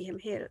 We see him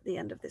here at the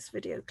end of this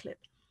video clip.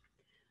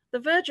 The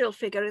Virgil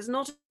figure is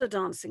not a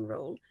dancing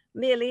role,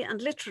 merely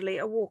and literally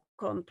a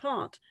walk-on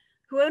part,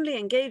 who only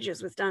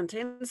engages with Dante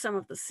in some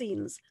of the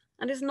scenes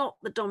and is not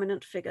the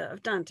dominant figure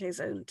of Dante's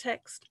own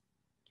text.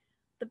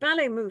 The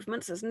ballet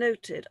movements, as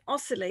noted,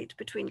 oscillate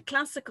between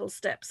classical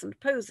steps and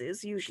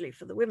poses, usually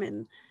for the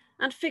women,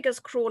 and figures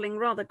crawling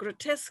rather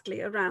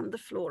grotesquely around the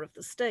floor of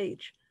the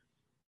stage.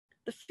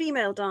 The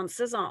female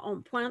dancers are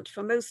en pointe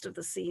for most of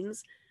the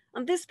scenes,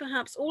 and this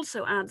perhaps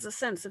also adds a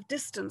sense of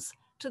distance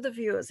to the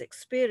viewer's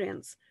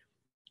experience,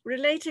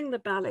 relating the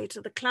ballet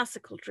to the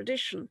classical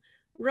tradition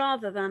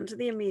rather than to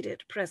the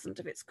immediate present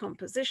of its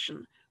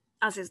composition,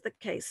 as is the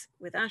case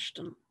with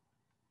Ashton.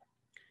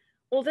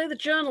 Although the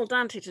journal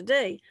Dante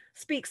Today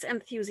speaks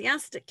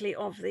enthusiastically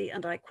of the,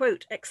 and I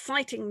quote,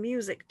 exciting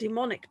music,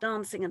 demonic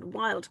dancing, and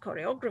wild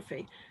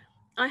choreography,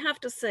 I have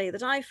to say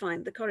that I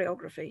find the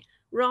choreography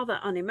rather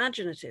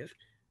unimaginative,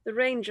 the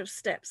range of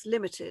steps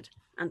limited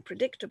and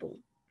predictable.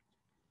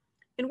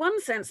 In one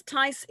sense,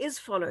 Tice is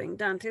following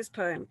Dante's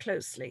poem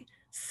closely,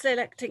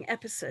 selecting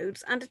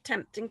episodes and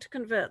attempting to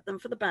convert them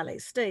for the ballet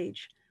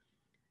stage.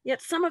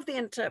 Yet some of the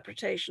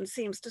interpretation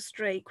seems to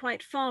stray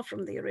quite far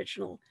from the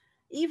original,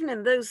 even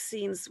in those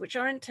scenes which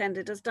are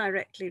intended as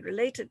directly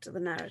related to the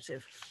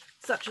narrative,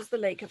 such as the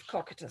Lake of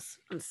Cocytus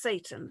and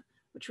Satan,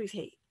 which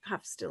we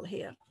have still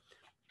here.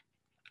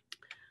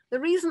 The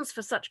reasons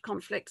for such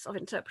conflicts of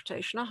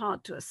interpretation are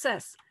hard to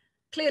assess.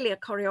 Clearly, a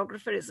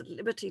choreographer is at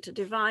liberty to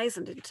devise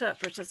and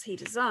interpret as he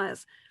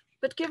desires,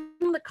 but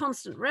given the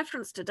constant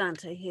reference to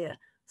Dante here,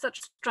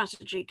 such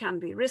strategy can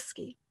be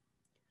risky.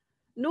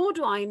 Nor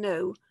do I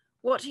know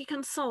what he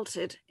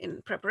consulted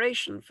in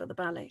preparation for the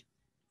ballet.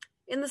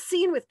 In the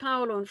scene with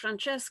Paolo and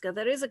Francesca,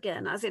 there is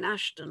again, as in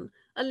Ashton,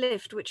 a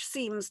lift which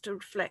seems to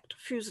reflect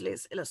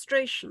Fuseli's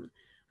illustration,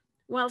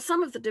 while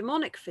some of the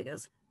demonic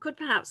figures could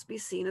perhaps be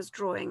seen as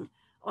drawing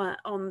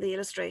on the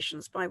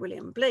illustrations by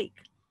William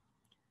Blake.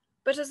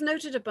 But as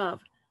noted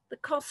above, the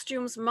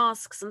costumes,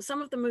 masks, and some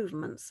of the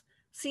movements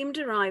seem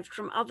derived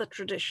from other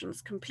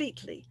traditions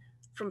completely,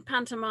 from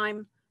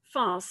pantomime,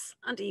 farce,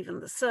 and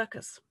even the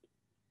circus.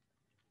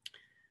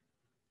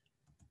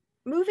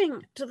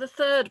 Moving to the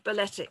third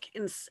balletic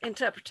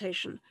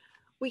interpretation,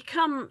 we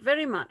come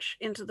very much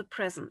into the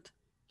present.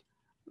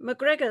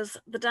 McGregor's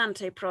The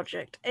Dante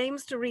Project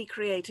aims to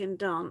recreate in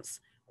dance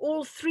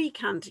all three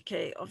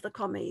cantiche of the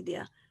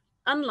Commedia,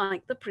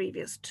 unlike the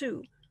previous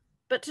two,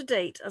 but to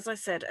date, as I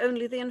said,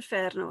 only the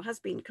Inferno has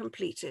been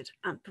completed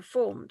and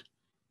performed.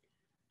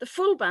 The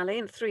full ballet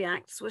in 3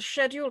 acts was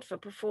scheduled for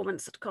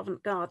performance at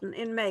Covent Garden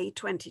in May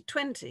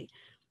 2020,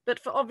 but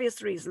for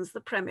obvious reasons,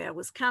 the premiere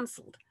was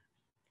cancelled.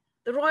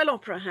 The Royal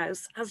Opera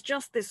House has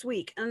just this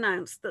week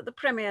announced that the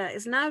premiere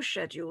is now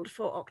scheduled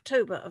for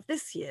October of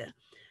this year,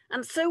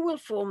 and so will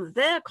form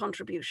their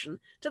contribution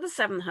to the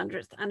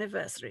 700th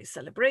anniversary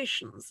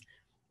celebrations.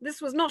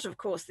 This was not, of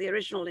course, the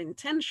original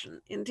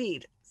intention.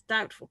 Indeed, it's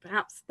doubtful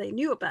perhaps they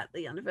knew about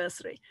the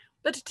anniversary,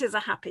 but it is a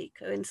happy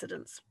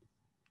coincidence.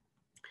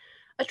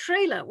 A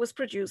trailer was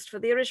produced for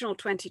the original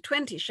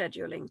 2020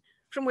 scheduling,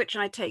 from which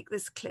I take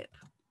this clip.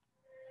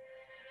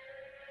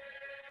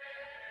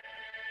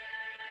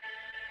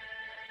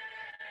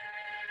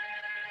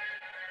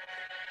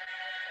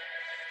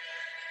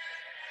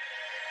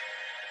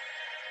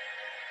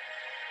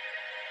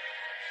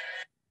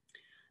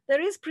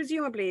 There is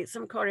presumably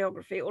some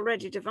choreography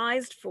already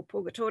devised for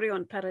Purgatorio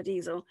and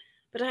Paradiso,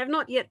 but I have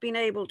not yet been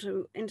able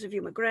to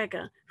interview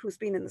McGregor, who's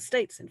been in the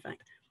States, in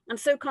fact, and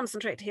so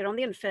concentrate here on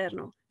the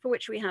Inferno, for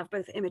which we have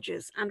both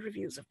images and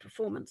reviews of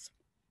performance.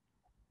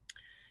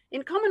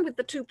 In common with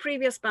the 2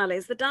 previous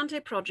ballets, the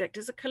Dante Project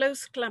is a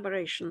close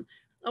collaboration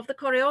of the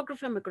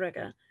choreographer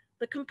McGregor,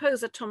 the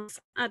composer Thomas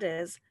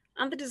Adès,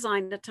 and the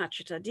designer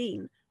Tacita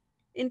Dean.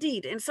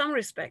 Indeed, in some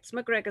respects,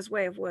 McGregor's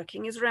way of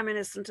working is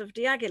reminiscent of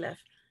Diaghilev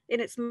in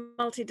its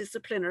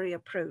multidisciplinary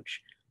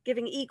approach,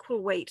 giving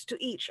equal weight to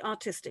each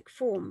artistic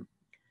form.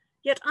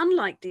 Yet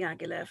unlike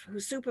Diaghilev,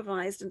 who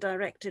supervised and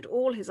directed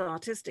all his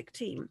artistic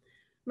team,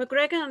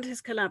 McGregor and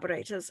his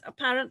collaborators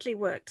apparently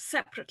worked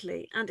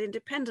separately and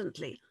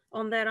independently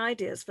on their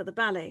ideas for the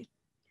ballet.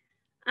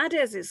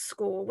 Adès'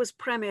 score was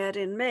premiered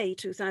in May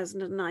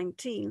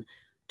 2019,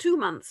 2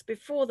 months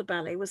before the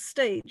ballet was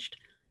staged,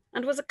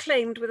 and was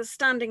acclaimed with a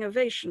standing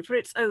ovation for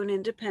its own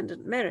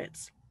independent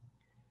merits.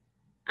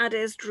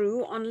 Adès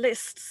drew on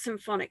Liszt's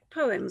symphonic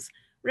poems,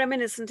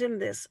 reminiscent in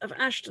this of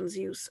Ashton's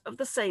use of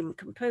the same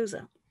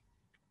composer.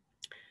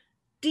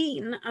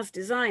 Dean, as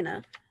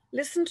designer,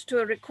 listened to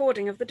a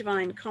recording of the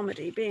Divine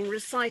Comedy being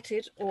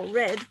recited or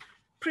read,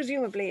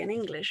 presumably in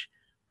English,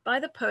 by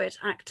the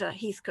poet-actor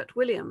Heathcote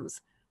Williams,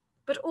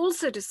 but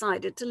also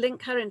decided to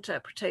link her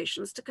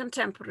interpretations to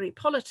contemporary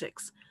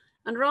politics,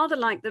 and rather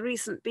like the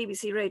recent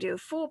BBC Radio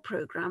 4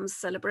 programmes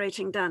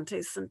celebrating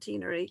Dante's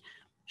centenary,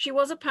 she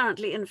was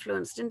apparently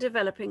influenced in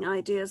developing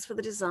ideas for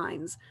the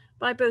designs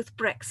by both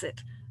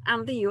Brexit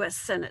and the US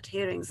Senate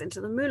hearings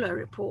into the Mueller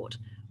report.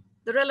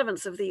 The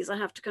relevance of these, I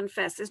have to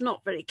confess, is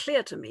not very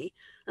clear to me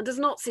and does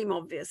not seem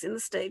obvious in the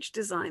stage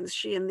designs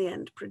she in the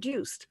end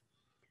produced.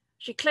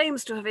 She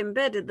claims to have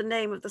embedded the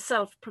name of the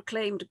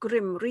self-proclaimed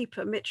Grim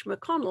Reaper Mitch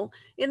McConnell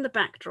in the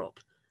backdrop,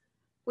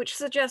 which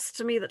suggests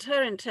to me that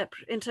her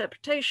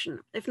interpretation,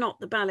 if not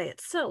the ballet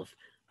itself,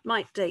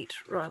 might date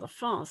rather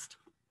fast.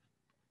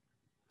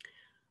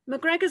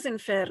 McGregor's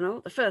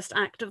Inferno, the first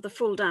act of the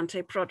full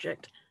Dante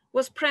project,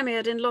 was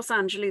premiered in Los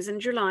Angeles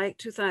in July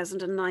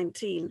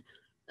 2019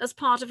 as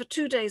part of a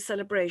 2-day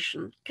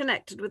celebration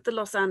connected with the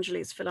Los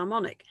Angeles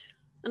Philharmonic,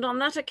 and on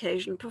that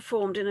occasion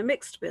performed in a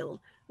mixed bill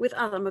with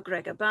other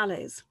McGregor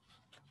ballets.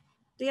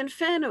 The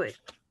Inferno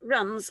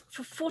runs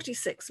for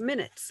 46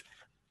 minutes,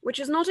 which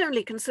is not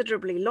only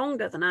considerably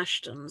longer than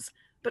Ashton's,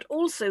 but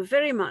also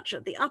very much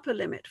at the upper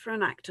limit for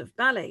an act of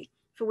ballet,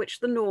 for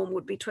which the norm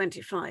would be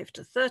 25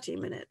 to 30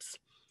 minutes.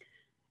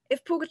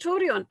 If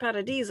Purgatorio and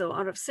Paradiso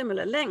are of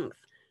similar length,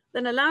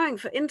 then allowing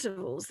for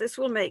intervals, this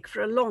will make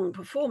for a long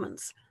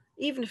performance,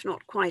 even if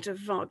not quite of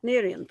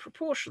Wagnerian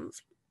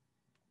proportions.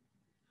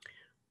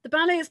 The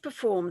ballet is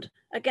performed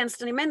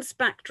against an immense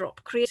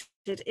backdrop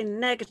created in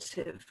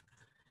negative,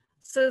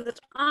 so that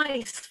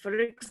ice, for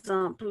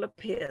example,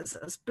 appears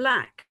as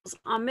black,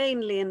 are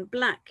mainly in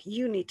black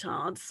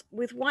unitards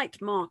with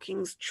white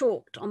markings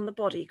chalked on the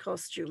body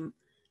costume,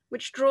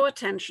 which draw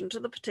attention to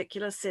the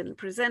particular sin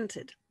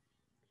presented.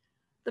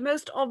 The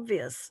most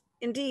obvious,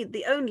 indeed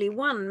the only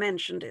one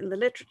mentioned in the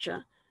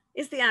literature,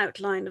 is the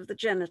outline of the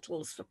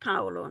genitals for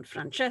Paolo and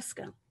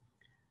Francesca.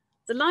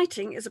 The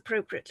lighting is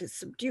appropriately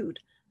subdued,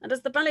 and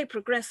as the ballet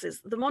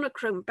progresses, the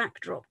monochrome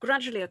backdrop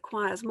gradually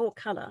acquires more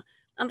colour,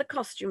 and the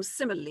costumes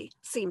similarly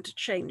seem to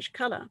change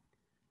colour.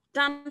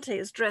 Dante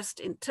is dressed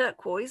in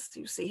turquoise,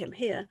 you see him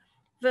here,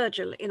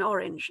 Virgil in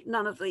orange.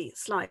 None of the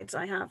slides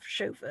I have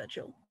show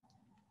Virgil.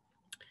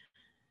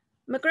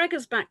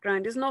 McGregor's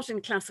background is not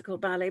in classical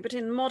ballet, but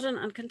in modern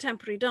and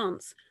contemporary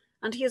dance,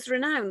 and he is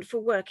renowned for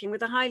working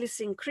with a highly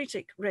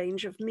syncretic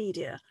range of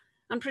media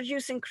and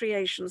producing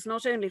creations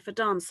not only for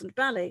dance and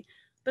ballet,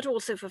 but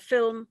also for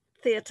film,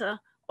 theatre,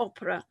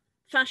 opera,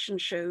 fashion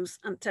shows,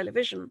 and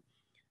television.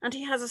 And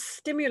he has a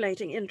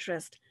stimulating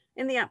interest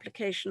in the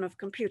application of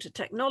computer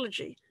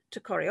technology to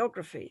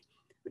choreography,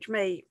 which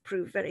may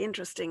prove very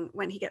interesting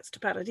when he gets to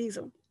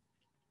Paradiso.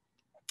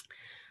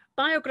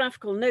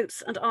 Biographical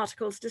notes and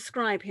articles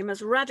describe him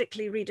as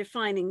radically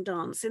redefining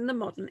dance in the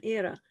modern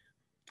era.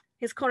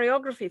 His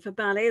choreography for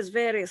ballet is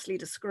variously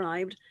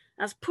described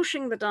as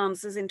pushing the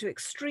dancers into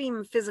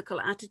extreme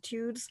physical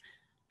attitudes,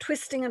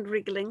 twisting and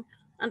wriggling,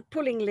 and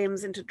pulling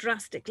limbs into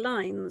drastic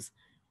lines.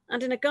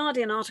 And in a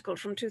Guardian article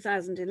from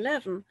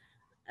 2011,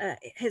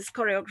 his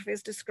choreography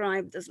is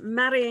described as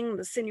marrying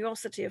the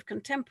sinuosity of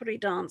contemporary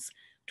dance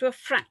to a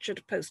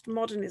fractured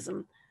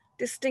postmodernism,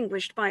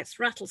 distinguished by its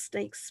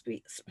rattlesnake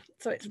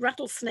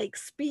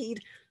speed,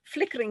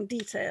 flickering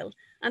detail,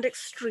 and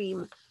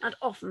extreme and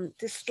often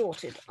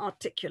distorted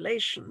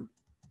articulation.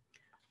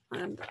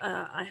 And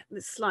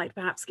this slide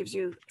perhaps gives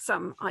you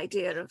some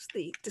idea of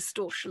the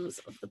distortions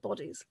of the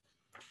bodies.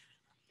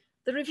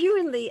 The review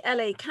in the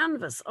LA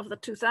Canvas of the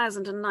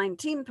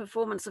 2019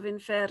 performance of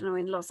Inferno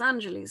in Los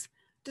Angeles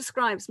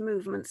describes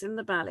movements in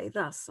the ballet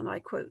thus, and I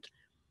quote,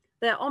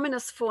 "Their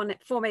ominous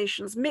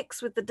formations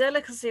mix with the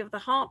delicacy of the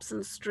harps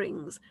and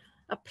strings,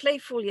 a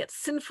playful yet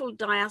sinful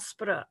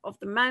diaspora of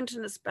the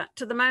mountainous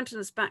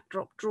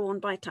backdrop drawn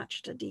by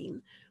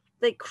Tacitadine.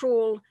 They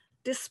crawl,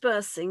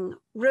 dispersing,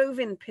 rove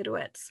in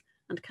pirouettes,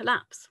 and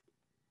collapse."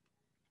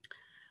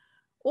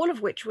 All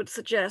of which would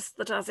suggest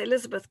that, as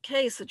Elizabeth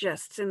Kay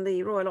suggests in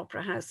the Royal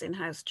Opera House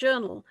in-house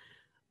journal,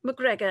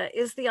 McGregor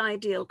is the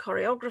ideal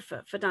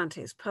choreographer for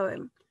Dante's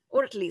poem,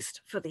 or at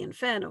least for the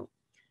Inferno.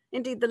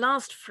 Indeed, the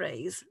last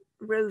phrase,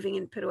 roving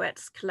in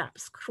pirouettes,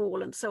 collapse,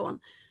 crawl, and so on,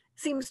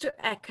 seems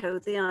to echo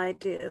the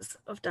ideas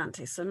of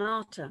Dante's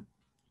Sonata.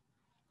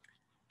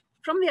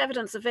 From the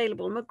evidence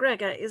available,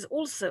 McGregor is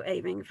also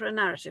aiming for a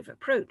narrative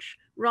approach,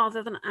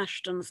 rather than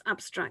Ashton's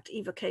abstract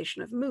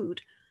evocation of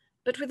mood,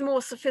 but with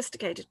more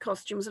sophisticated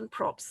costumes and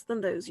props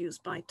than those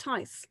used by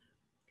Tice.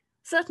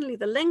 Certainly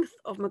the length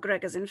of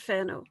McGregor's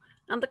Inferno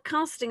and the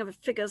casting of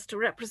figures to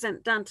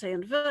represent Dante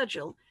and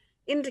Virgil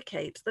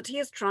indicate that he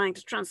is trying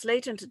to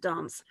translate into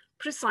dance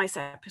precise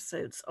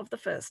episodes of the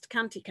first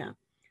cantica.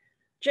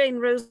 Jane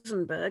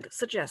Rosenberg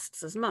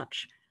suggests as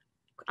much.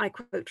 I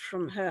quote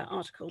from her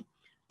article,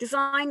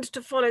 "Designed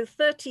to follow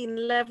 13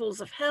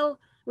 levels of hell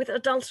with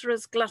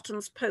adulterers,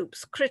 gluttons,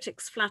 popes,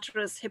 critics,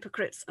 flatterers,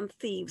 hypocrites, and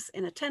thieves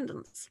in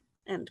attendance,"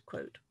 end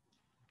quote.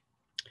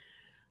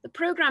 The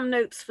program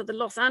notes for the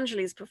Los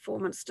Angeles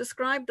performance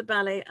described the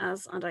ballet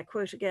as, and I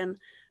quote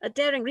again, "a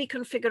daring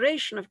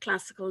reconfiguration of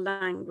classical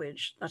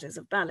language," that is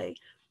of ballet,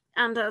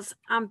 and as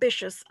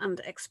ambitious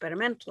and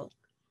experimental.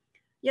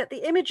 Yet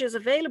the images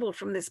available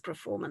from this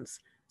performance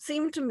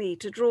seem to me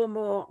to draw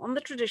more on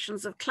the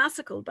traditions of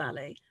classical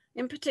ballet,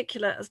 in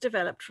particular as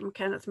developed from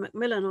Kenneth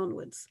Macmillan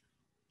onwards.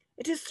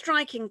 It is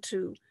striking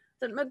too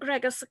that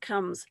McGregor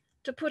succumbs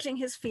to putting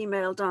his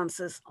female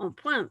dancers en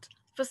pointe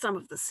for some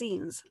of the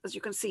scenes, as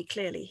you can see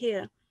clearly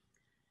here.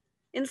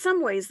 In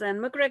some ways then,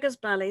 McGregor's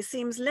ballet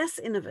seems less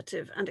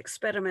innovative and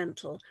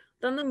experimental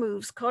than the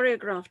moves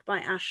choreographed by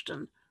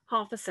Ashton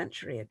half a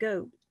century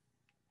ago.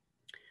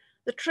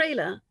 The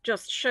trailer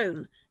just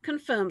shown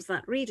confirms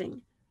that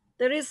reading.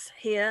 There is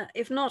here,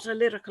 if not a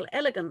lyrical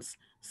elegance,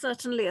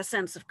 certainly a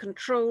sense of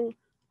control,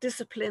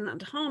 discipline,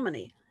 and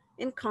harmony,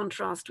 in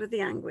contrast with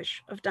the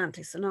anguish of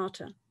Dante's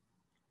Sonata.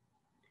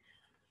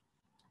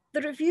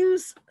 The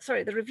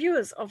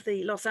reviewers of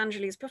the Los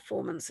Angeles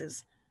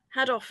performances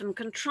had often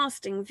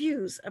contrasting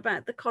views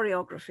about the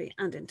choreography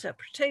and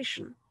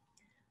interpretation.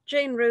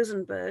 Jane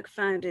Rosenberg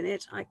found in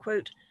it, I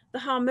quote, the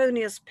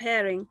harmonious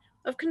pairing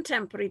of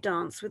contemporary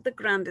dance with the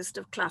grandest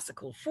of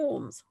classical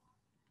forms,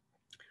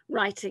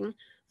 writing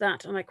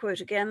that, and I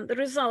quote again, the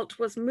result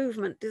was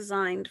movement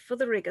designed for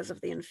the rigors of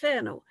the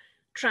Inferno,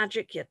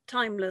 tragic yet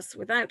timeless,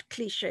 without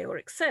cliche or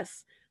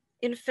excess.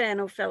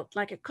 Inferno felt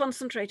like a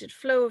concentrated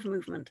flow of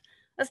movement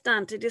as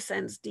Dante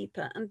descends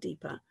deeper and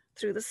deeper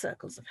through the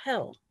circles of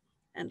hell,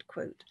 end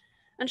quote.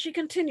 And she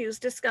continues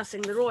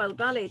discussing the Royal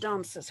Ballet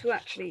dancers who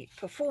actually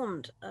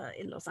performed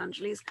in Los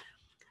Angeles,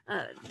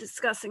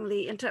 discussing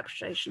the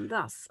interpretation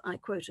thus, I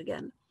quote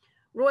again,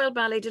 Royal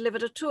Ballet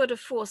delivered a tour de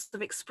force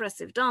of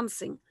expressive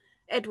dancing.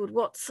 Edward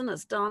Watson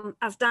as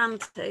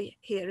Dante,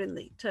 here in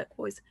the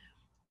turquoise,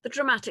 the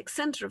dramatic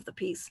center of the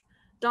piece,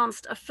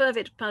 danced a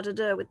fervid pas de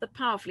deux with the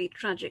powerfully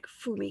tragic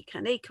Fumi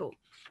Kaneko.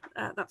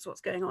 That's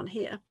what's going on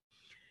here.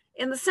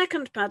 In the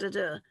second pas de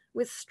deux,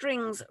 with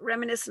strings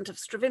reminiscent of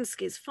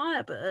Stravinsky's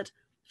Firebird,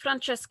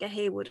 Francesca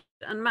Hayward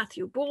and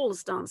Matthew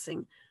Ball's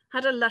dancing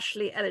had a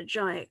lushly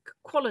elegiac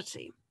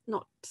quality,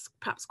 not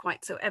perhaps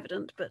quite so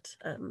evident, but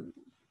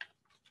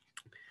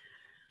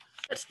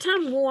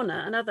Tam Warner,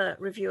 another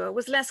reviewer,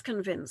 was less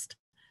convinced,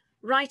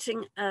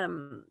 writing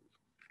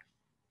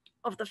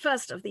of the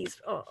first of these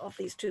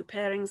two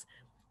pairings,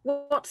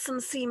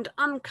 Watson seemed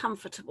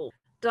uncomfortable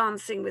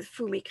dancing with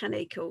Fumi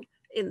Kaneko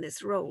in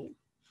this role.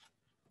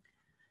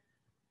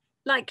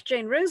 Like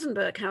Jane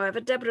Rosenberg,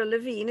 however, Deborah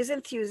Levine is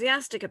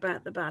enthusiastic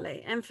about the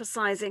ballet,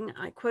 emphasizing,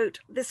 I quote,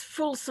 this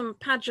fulsome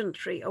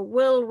pageantry, a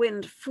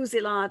whirlwind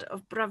fusillade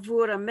of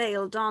bravura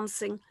male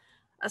dancing,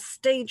 a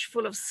stage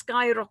full of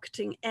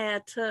skyrocketing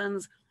air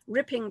turns,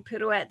 ripping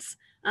pirouettes,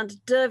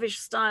 and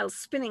dervish-style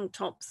spinning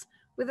tops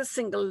with a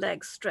single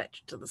leg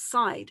stretched to the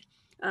side.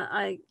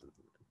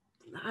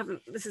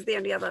 This is the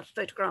only other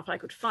photograph I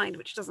could find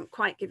which doesn't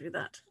quite give you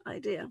that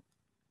idea.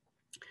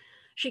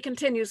 She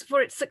continues,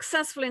 for its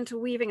successful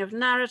interweaving of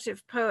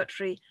narrative,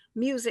 poetry,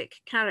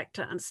 music,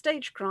 character, and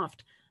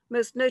stagecraft,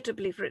 most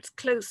notably for its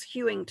close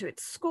hewing to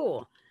its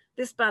score,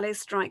 this ballet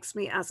strikes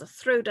me as a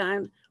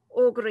throwdown,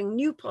 auguring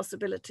new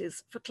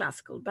possibilities for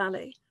classical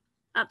ballet.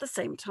 At the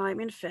same time,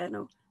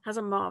 Inferno has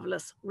a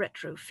marvelous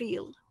retro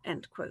feel,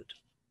 end quote.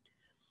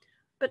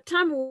 But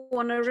Tam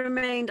Warner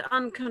remained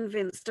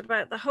unconvinced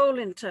about the whole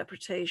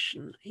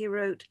interpretation. He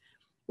wrote,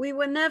 we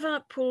were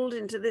never pulled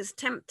into this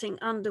tempting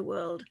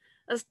underworld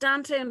as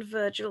Dante and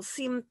Virgil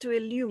seemed to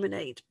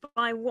illuminate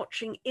by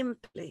watching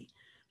imply.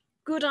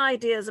 Good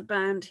ideas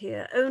abound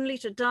here, only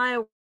to die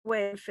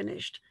away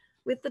unfinished,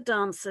 with the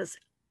dancers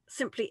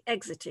simply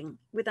exiting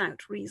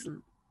without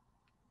reason.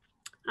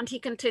 And he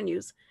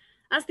continues,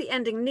 as the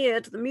ending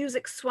neared, the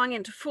music swung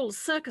into full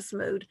circus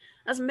mode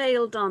as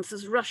male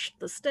dancers rushed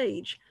the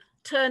stage.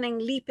 Turning,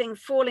 leaping,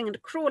 falling,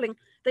 and crawling,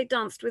 they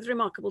danced with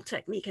remarkable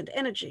technique and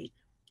energy.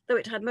 Though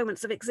it had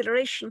moments of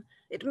exhilaration,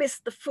 it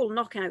missed the full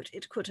knockout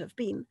it could have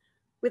been.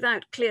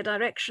 Without clear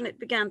direction, it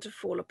began to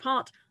fall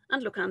apart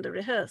and look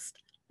under-rehearsed.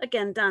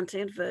 Again,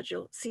 Dante and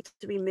Virgil seem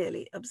to be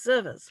merely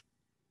observers.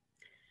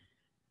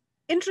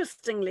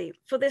 Interestingly,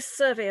 for this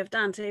survey of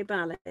Dante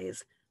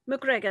ballets,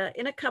 McGregor,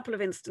 in a couple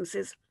of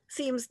instances,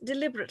 seems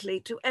deliberately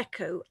to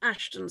echo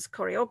Ashton's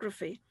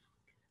choreography.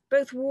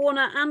 Both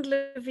Warner and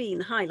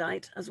Levine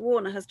highlight, as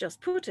Warner has just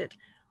put it,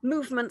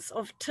 movements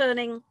of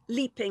turning,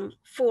 leaping,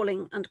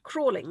 falling, and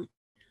crawling,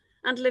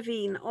 and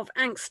Levine of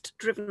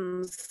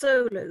angst-driven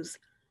solos,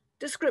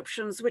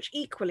 descriptions which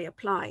equally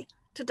apply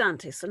to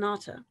Dante's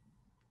Sonata.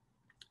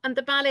 And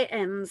the ballet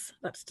ends,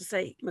 that's to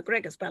say,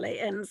 McGregor's ballet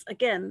ends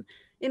again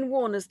in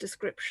Warner's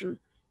description.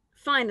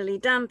 Finally,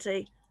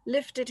 Dante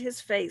lifted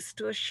his face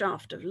to a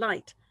shaft of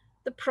light,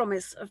 the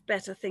promise of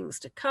better things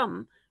to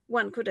come,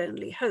 one could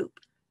only hope,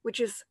 which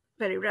is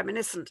very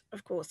reminiscent,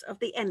 of course, of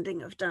the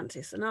ending of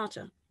Dante's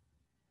Sonata.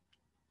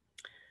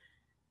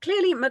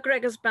 Clearly,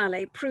 McGregor's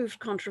ballet proved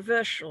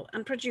controversial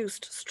and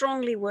produced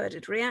strongly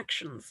worded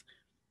reactions.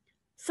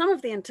 Some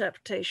of the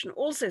interpretation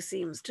also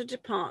seems to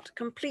depart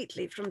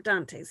completely from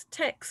Dante's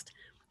text.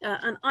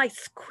 An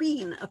ice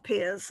queen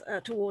appears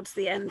towards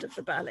the end of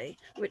the ballet,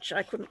 which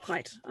I couldn't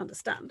quite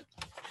understand.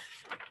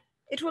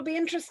 It will be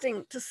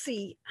interesting to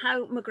see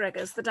how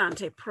McGregor's The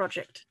Dante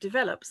Project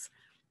develops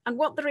and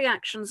what the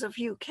reactions of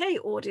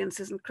UK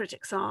audiences and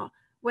critics are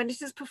when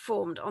it is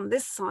performed on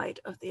this side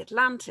of the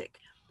Atlantic.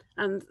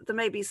 And there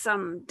may be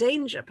some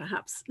danger,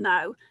 perhaps,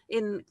 now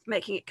in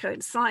making it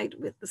coincide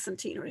with the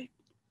centenary.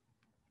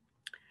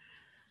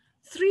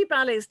 Three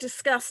ballets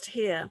discussed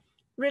here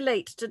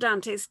relate to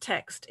Dante's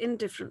text in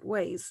different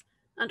ways,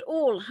 and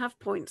all have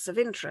points of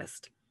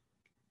interest.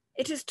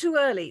 It is too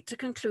early to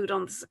conclude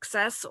on the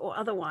success or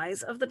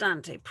otherwise of the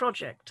Dante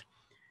project.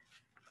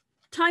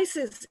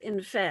 Tice's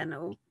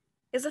Inferno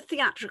is a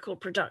theatrical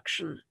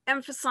production,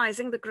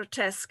 emphasizing the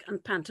grotesque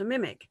and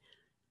pantomimic,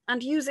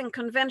 and using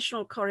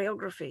conventional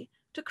choreography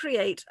to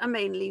create a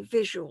mainly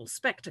visual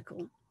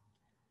spectacle.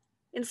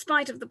 In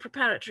spite of the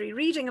preparatory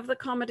reading of the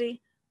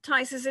comedy,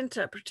 Tice's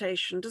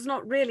interpretation does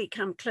not really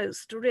come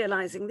close to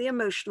realizing the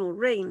emotional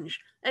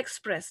range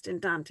expressed in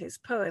Dante's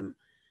poem,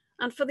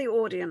 and for the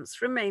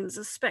audience remains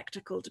a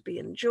spectacle to be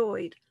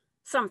enjoyed,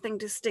 something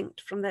distinct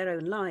from their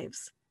own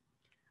lives.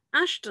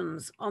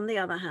 Ashton's, on the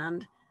other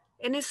hand,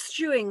 in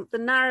eschewing the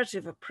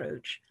narrative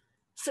approach,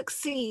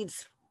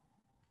 succeeds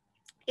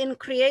in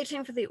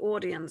creating for the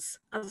audience,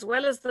 as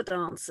well as the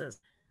dancers,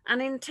 an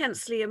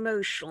intensely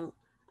emotional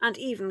and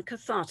even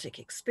cathartic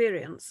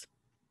experience.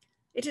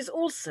 It is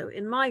also,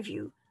 in my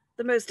view,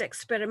 the most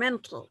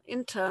experimental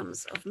in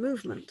terms of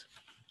movement.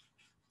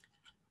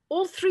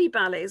 All three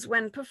ballets,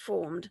 when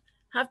performed,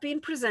 have been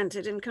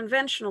presented in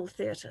conventional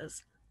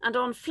theatres and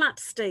on flat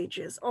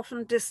stages,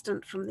 often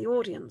distant from the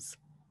audience.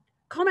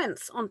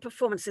 Comments on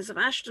performances of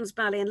Ashton's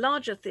ballet in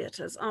larger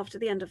theatres after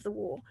the end of the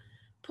war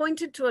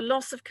pointed to a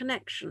loss of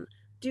connection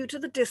due to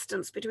the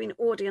distance between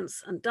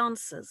audience and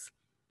dancers.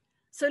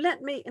 So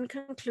let me, in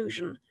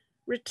conclusion,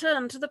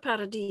 return to the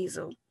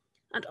Paradiso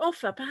and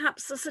offer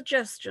perhaps a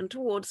suggestion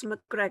towards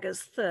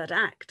McGregor's third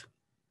act.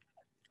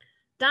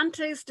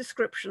 Dante's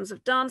descriptions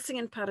of dancing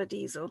in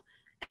Paradiso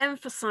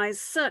emphasize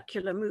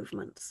circular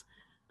movements,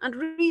 and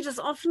readers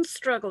often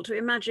struggle to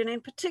imagine in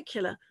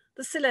particular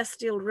the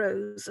celestial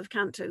rose of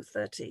Canto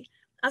 30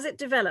 as it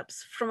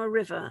develops from a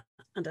river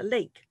and a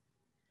lake.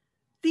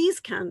 These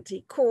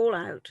canti call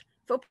out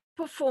for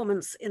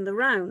performance in the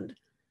round,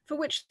 for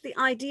which the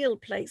ideal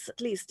place,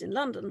 at least in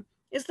London,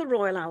 is the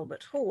Royal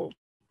Albert Hall,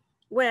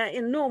 where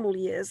in normal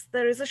years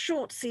there is a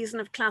short season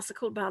of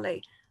classical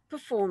ballet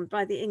performed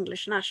by the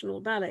English National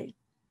Ballet.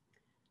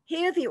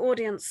 Here the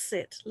audience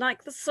sit,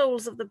 like the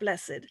souls of the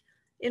blessed,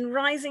 in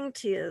rising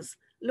tears,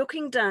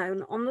 looking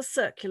down on the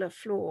circular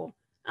floor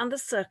and the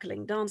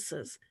circling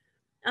dancers.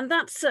 And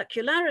that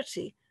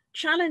circularity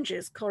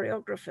challenges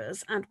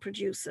choreographers and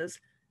producers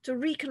to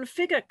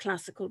reconfigure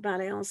classical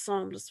ballet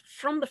ensembles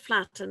from the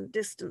flat and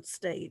distant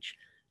stage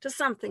to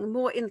something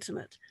more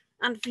intimate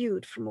and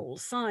viewed from all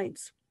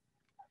sides.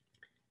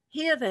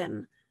 Here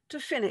then, to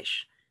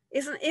finish,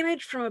 is an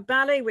image from a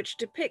ballet which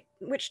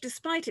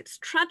despite its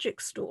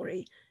tragic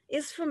story,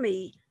 is for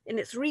me, in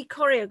its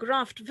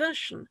re-choreographed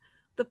version,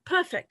 the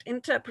perfect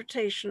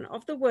interpretation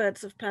of the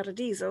words of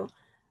Paradiso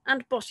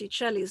and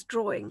Botticelli's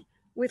drawing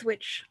with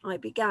which I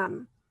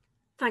began.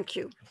 Thank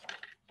you.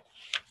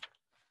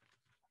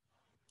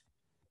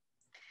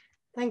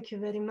 Thank you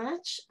very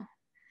much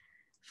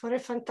for a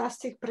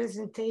fantastic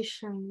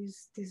presentation.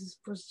 This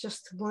was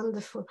just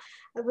wonderful.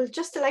 I would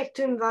just like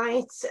to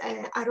invite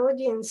our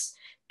audience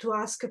to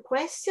ask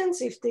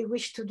questions if they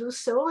wish to do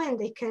so, and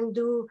they can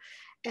do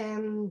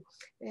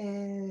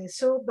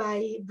so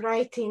by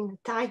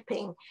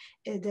typing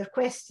their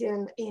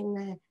question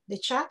in the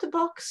chat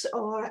box,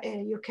 or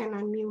you can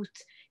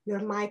unmute your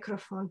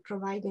microphone,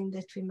 providing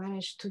that we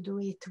manage to do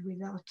it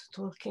without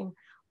talking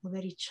over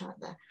each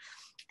other.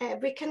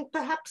 We can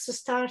perhaps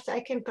start,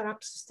 I can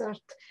perhaps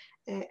start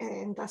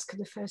and ask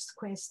the first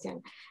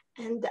question.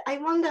 And I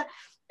wonder,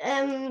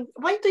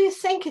 why do you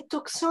think it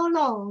took so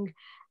long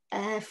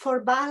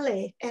for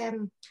ballet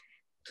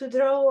to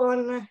draw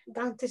on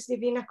Dante's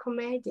Divina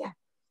Commedia?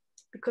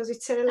 Because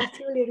it's a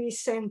relatively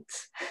recent.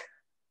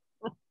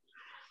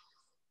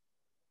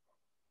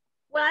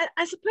 Well,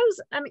 I suppose,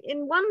 I mean,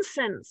 in one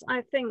sense,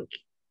 I think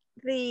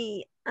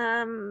the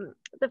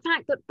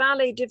fact that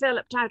ballet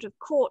developed out of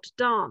court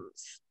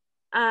dance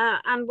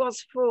and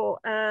was for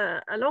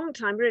a long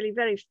time really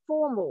very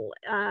formal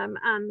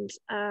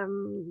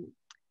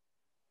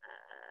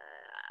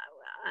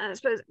I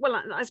suppose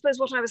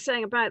what I was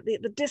saying about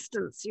the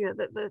distance, you know,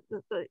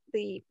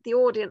 the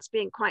audience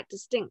being quite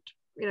distinct,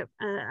 you know,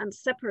 and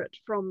separate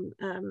from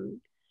the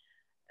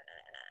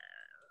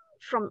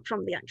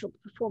actual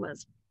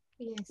performers,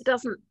 yes,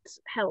 doesn't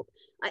help.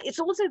 It's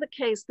also the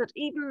case that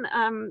even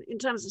in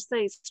terms of,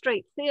 say,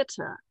 straight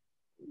theatre,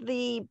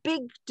 the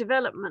big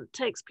development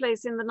takes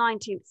place in the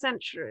 19th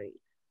century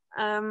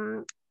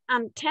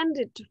and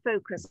tended to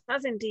focus,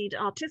 as indeed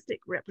artistic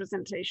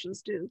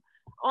representations do,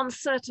 on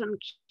certain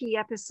key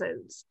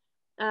episodes.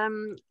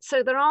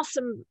 So there are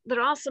some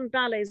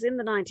ballets in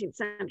the 19th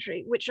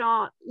century which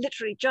are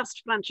literally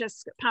just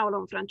Paolo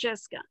and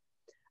Francesca,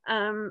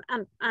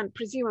 and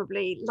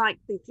presumably, like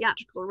the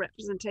theatrical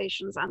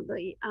representations and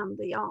the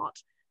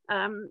art,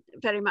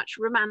 very much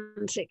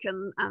romantic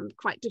and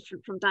quite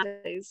different from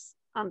Dante's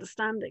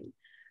understanding.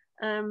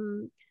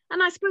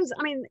 And I suppose,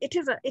 I mean, it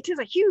is a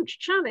huge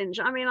challenge.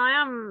 I mean, I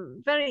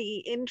am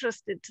very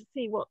interested to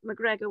see what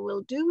McGregor will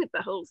do with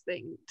the whole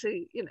thing,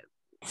 to, you know.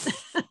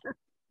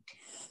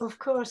 Of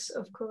course.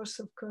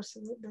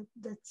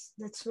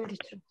 That's very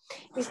true.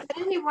 Is there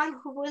anyone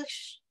who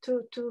wishes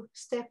to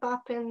step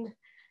up and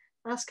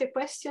ask a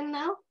question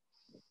now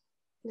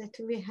that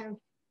we have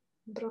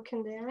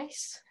broken the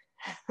ice?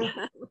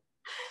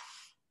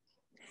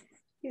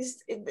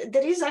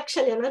 There is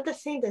actually another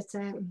thing that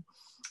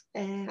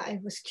I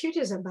was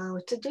curious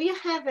about. Do you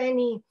have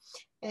any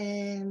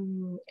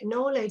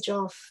knowledge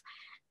of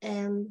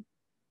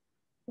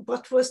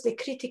what was the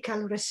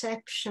critical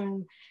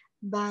reception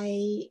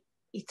by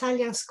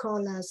Italian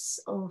scholars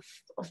of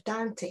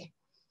Dante?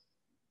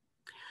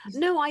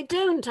 No, I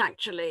don't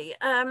actually.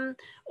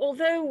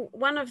 Although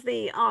one of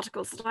the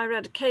articles that I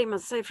read came,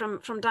 as say, from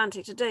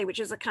Dante Today, which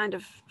is a kind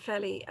of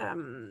fairly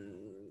kind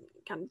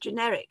of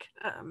generic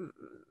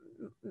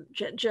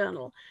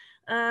journal.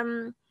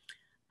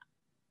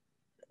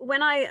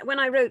 When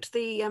I wrote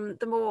the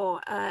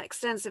more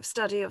extensive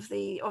study of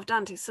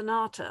Dante's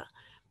Sonata,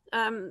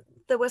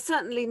 there were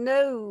certainly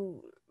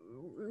no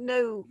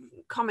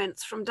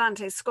comments from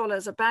Dante's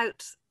scholars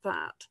about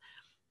that.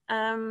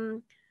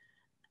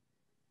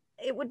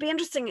 It would be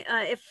interesting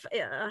if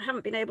I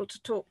haven't been able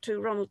to talk to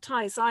Ronald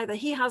Tice either.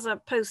 He has a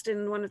post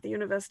in one of the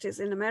universities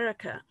in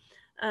America,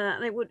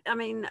 and it would, I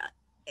mean,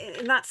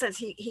 in that sense,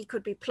 he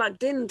could be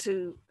plugged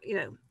into,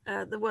 you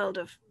know, the world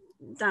of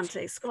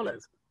Dante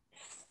scholars.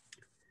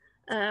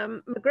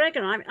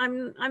 McGregor,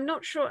 I'm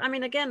not sure. I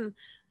mean, again,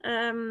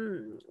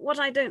 what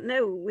I don't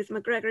know with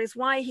McGregor is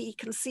why he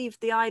conceived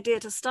the idea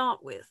to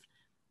start with.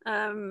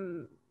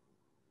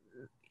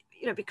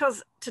 You know,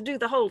 because to do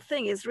the whole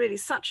thing is really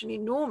such an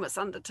enormous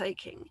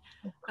undertaking.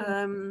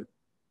 It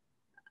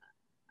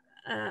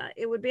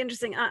would be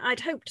interesting. I'd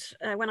hoped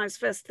when I was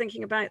first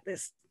thinking about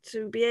this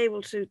to be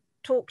able to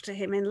talk to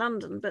him in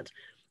London, but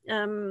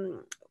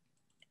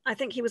I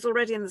think he was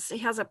already he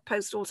has a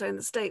post also in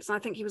the States, and I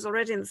think he was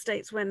already in the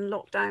States when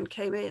lockdown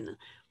came in,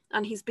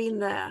 and he's been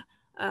there.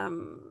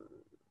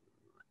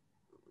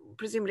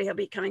 Presumably he'll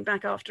be coming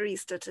back after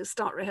Easter to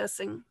start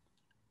rehearsing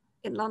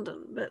in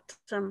London, but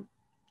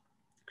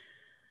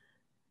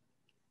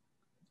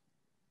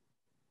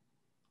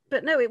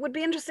no, it would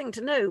be interesting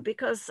to know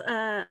because,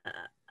 I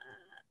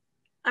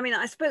mean,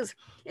 I suppose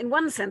in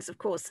one sense, of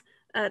course,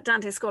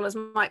 Dante scholars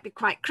might be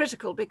quite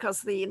critical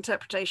because the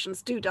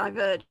interpretations do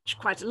diverge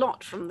quite a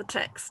lot from the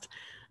text.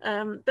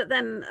 But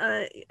then,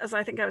 as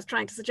I think I was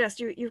trying to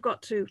suggest, you've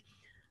got to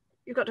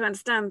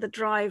understand the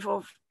drive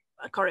of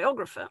a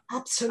choreographer.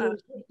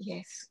 Absolutely,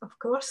 yes, of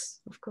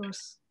course, of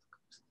course.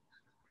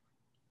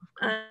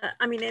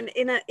 I mean,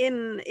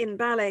 in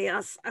ballet,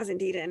 as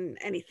indeed in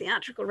any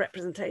theatrical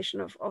representation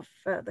of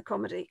the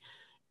comedy,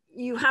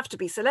 you have to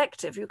be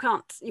selective. You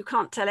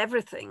can't tell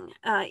everything.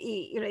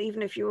 You know,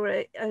 even if you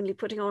were only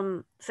putting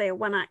on, say, a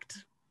one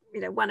act,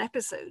 you know, one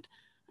episode,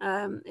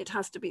 it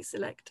has to be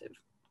selective.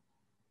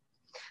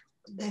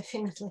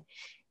 Definitely.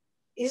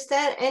 Is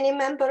there any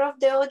member of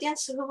the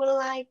audience who would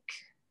like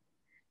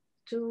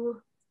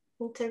to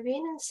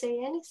intervene and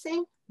say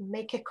anything,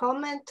 make a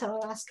comment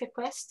or ask a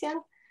question?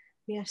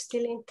 We are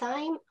still in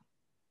time.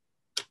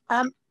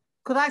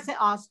 Could I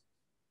ask?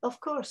 Of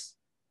course.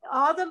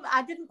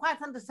 I didn't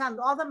quite understand.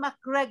 Are the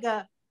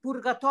McGregor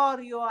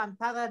Purgatorio and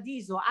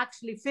Paradiso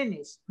actually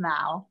finished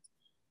now?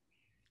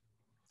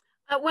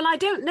 Well, I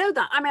don't know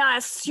that. I mean, I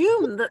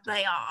assume that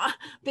they are,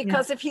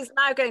 because if he's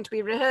now going to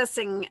be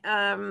rehearsing,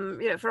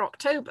 you know, for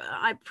October,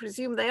 I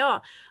presume they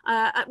are.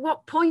 At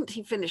what point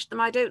he finished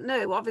them, I don't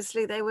know.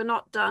 Obviously, they were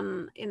not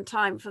done in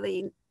time for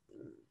the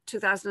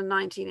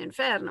 2019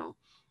 Inferno.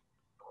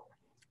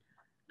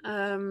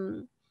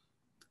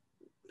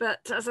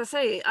 But as I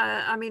say,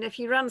 I mean, if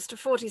he runs to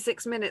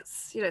 46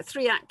 minutes, you know,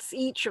 3 acts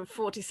each of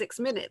 46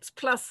 minutes,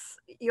 plus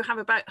you have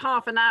about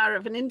half an hour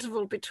of an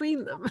interval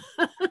between them.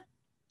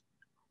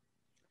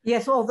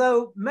 Yes,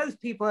 although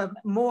most people are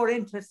more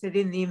interested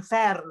in the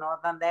Inferno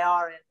than they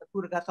are in the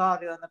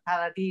Purgatorio and the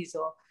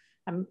Paradiso.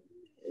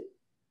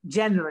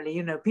 Generally,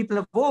 you know, people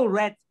have all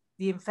read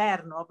the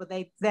Inferno, but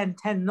they then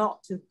tend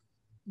not to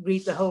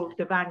read the whole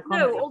Divine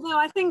Comedy. No, although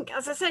I think,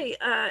 as I say,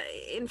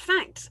 in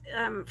fact,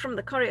 from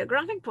the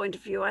choreographic point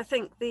of view, I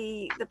think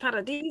the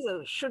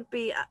Paradiso should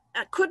be,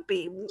 could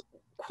be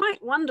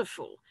quite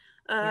wonderful,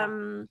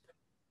 and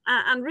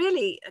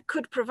really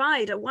could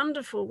provide a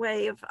wonderful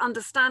way of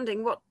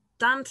understanding what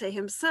Dante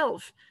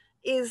himself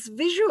is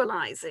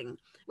visualizing,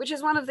 which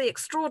is one of the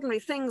extraordinary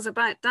things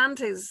about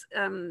Dante's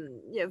you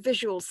know,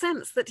 visual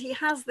sense, that he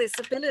has this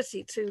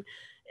ability to,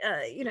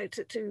 you know,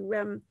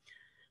 to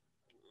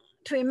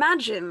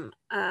imagine,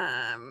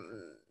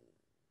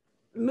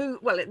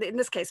 well, in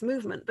this case,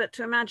 movement, but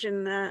to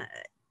imagine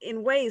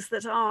in ways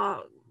that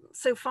are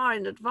so far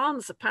in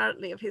advance,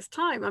 apparently, of his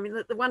time. I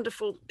mean, the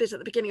wonderful bit at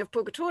the beginning of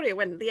Purgatorio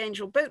when the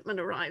angel boatman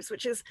arrives,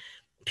 which is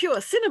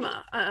pure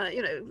cinema,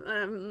 you know,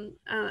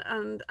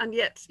 and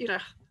yet, you know,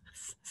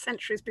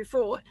 centuries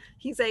before,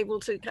 he's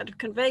able to kind of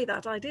convey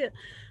that idea.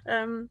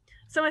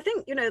 So I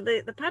think, you know,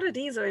 the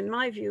Paradiso, in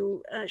my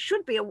view,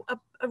 should be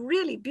a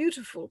really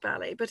beautiful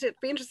ballet, but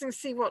it'd be interesting to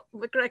see what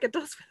McGregor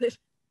does with it.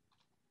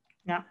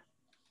 Yeah.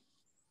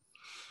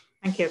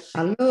 Thank you.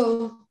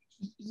 Hello.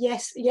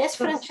 Yes, yes,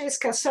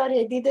 Francesca, sorry,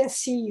 I didn't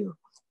see you.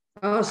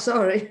 Oh,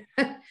 sorry.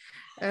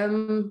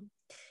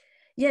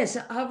 Yes,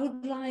 I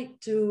would like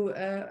to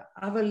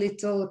have a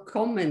little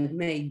comment,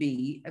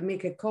 maybe,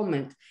 make a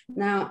comment.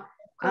 Now,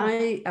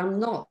 I am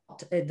not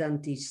a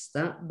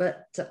dentista,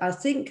 but I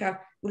think I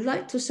would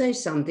like to say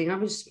something. I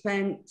have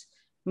spent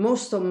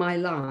most of my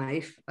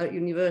life at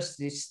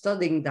university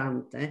studying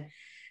Dante.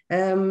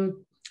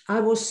 I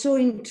was so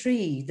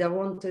intrigued. I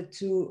wanted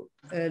to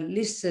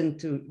listen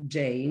to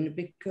Jane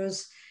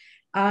because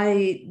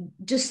I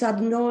just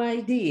had no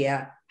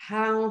idea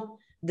how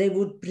they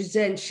would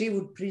present, she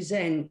would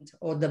present,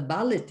 or the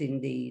ballet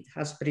indeed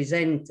has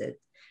presented,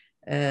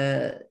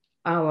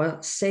 our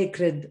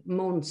sacred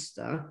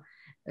monster,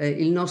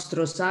 il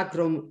nostro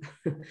sacro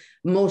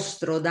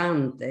mostro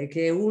Dante,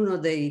 che è uno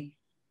dei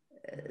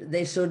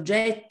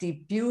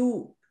soggetti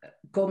più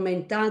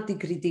commentati,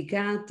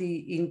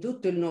 criticati in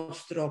tutto il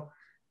nostro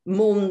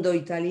mondo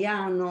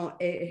italiano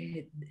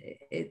e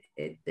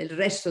del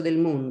resto del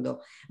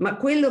mondo. Ma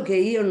quello che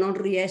io non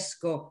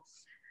riesco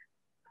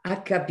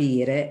a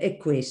capire è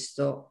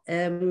questo.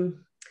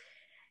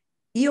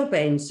 Io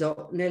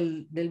penso,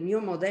 nella mia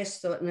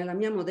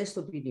modesta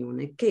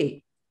opinione,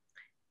 che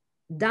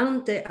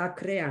Dante ha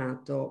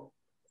creato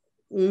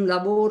un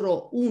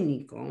lavoro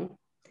unico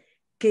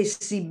che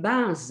si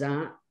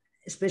basa,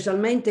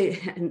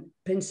 specialmente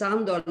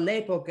pensando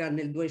all'epoca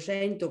nel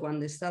 200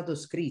 quando è stato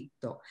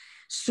scritto,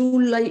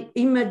 sulla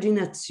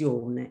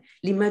immaginazione.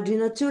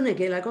 L'immaginazione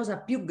che è la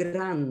cosa più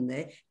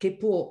grande che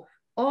può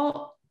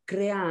o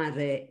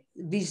creare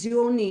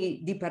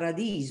visioni di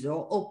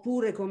paradiso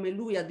oppure, come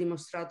lui ha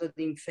dimostrato,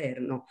 di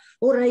inferno.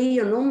 Ora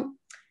io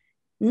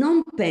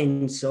non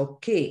penso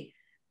che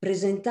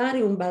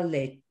presentare un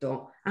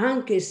balletto,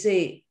 anche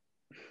se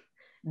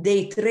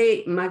dei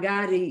tre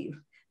magari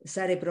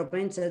sarei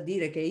propensa a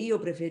dire che io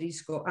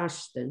preferisco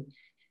Ashton,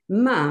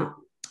 ma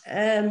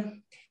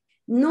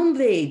non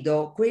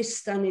vedo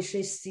questa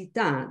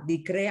necessità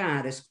di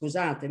creare,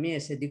 scusatemi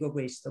se dico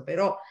questo,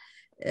 però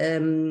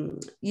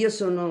io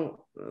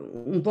sono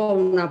un po'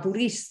 una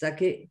purista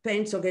che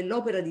penso che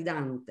l'opera di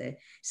Dante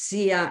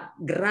sia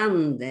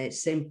grande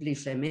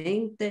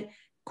semplicemente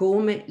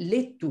come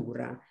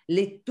lettura,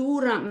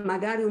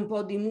 magari un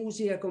po' di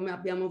musica, come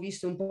abbiamo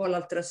visto un po'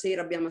 l'altra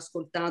sera, abbiamo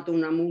ascoltato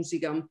una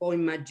musica un po'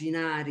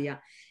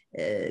 immaginaria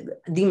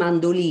di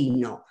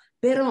mandolino,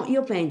 però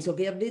io penso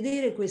che a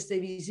vedere queste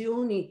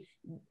visioni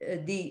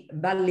di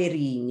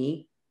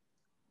ballerini,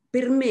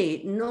 per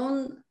me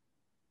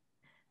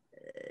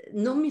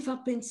non mi fa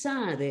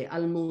pensare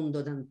al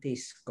mondo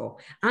dantesco,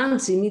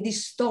 anzi mi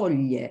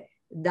distoglie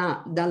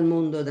dal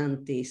mondo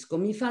dantesco,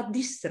 mi fa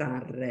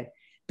distrarre,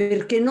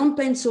 perché non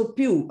penso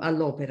più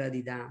all'opera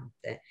di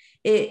Dante.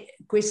 E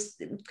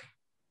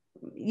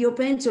io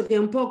penso che è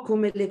un po'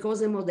 come le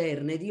cose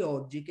moderne di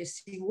oggi, che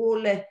si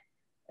vuole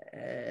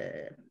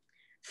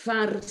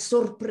far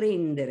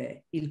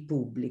sorprendere il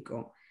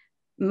pubblico,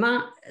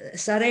 ma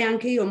sarei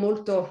anche io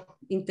molto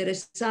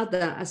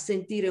interessata a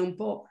sentire un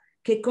po'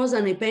 che cosa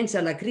ne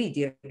pensa la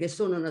critica, che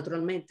sono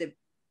naturalmente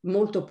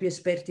molto più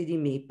esperti di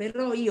me,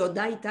 però io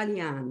da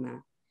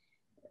italiana,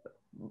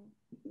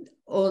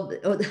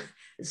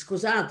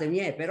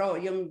 scusatemi, però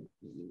io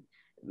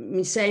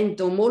mi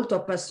sento molto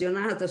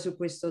appassionata su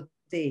questo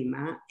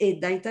tema e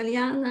da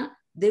italiana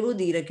devo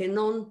dire che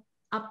non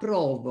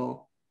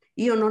approvo.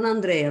 Io non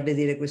andrei a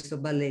vedere questo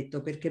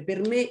balletto perché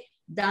per me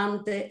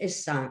Dante è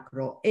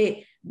sacro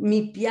e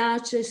mi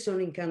piace, sono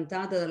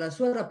incantata dalla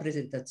sua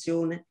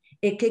rappresentazione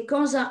e che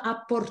cosa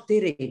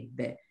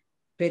apporterebbe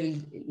per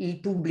il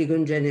pubblico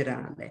in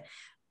generale.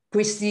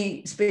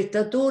 Questi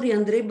spettatori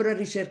andrebbero a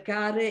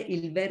ricercare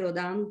il vero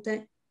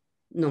Dante?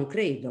 Non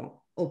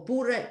credo,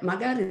 oppure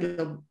magari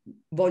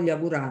voglio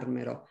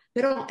augurarmelo,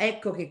 però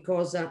ecco che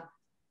cosa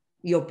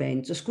io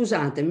penso.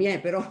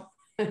 Scusatemi, però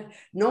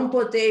non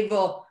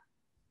potevo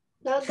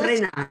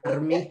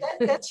frenarmi.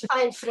 That's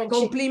fine, Francesca.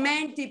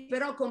 Complimenti,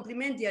 però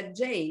complimenti a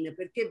Jane,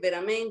 perché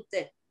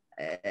veramente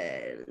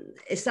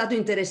è stato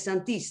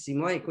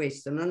interessantissimo,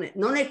 questo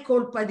non è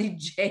colpa di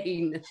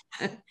Jane.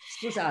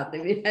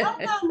 Scusatemi.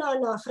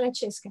 No,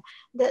 Francesca,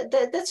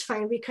 that's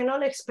fine. We can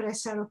all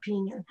express our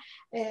opinion.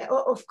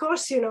 Of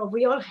course,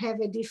 we all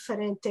have a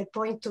different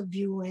point of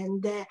view,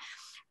 and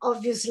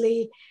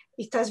obviously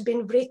it has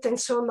been written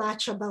so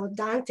much about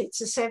Dante.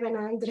 It's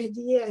 700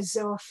 years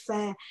of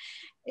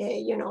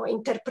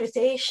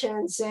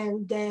interpretations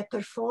and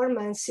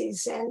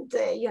performances, and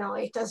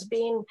it has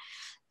been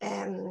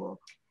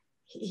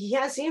he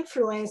has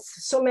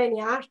influenced so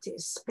many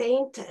artists,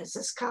 painters,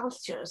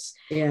 sculptors,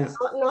 yeah.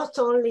 not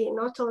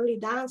only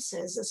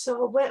dancers.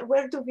 So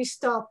where do we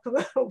stop?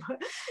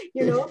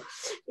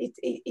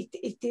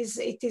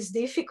 It is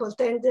difficult,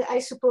 and I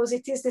suppose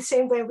it is the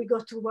same when we go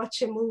to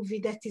watch a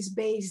movie that is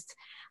based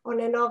on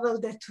a novel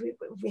that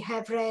we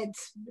have read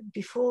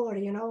before.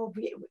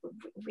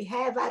 We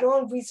have our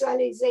own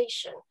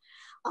visualization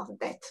of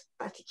that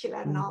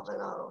particular novel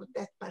or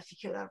that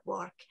particular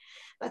work.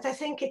 But I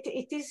think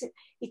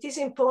it is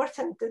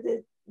important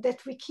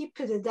that we keep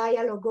the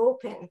dialogue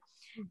open,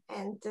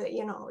 and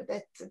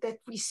that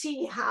we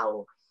see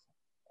how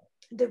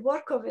the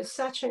work of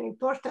such an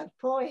important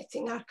poet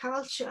in our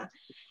culture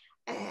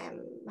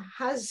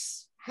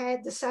has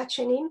had such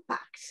an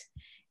impact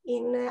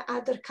in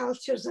other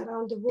cultures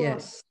around the world.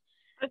 Yes.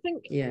 I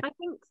think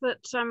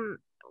that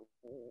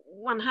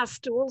one has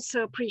to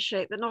also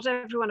appreciate that not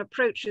everyone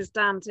approaches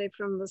Dante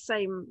from the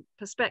same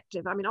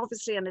perspective. I mean,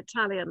 obviously an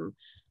Italian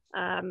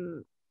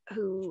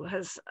who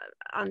has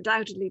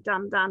undoubtedly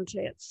done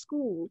Dante at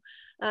school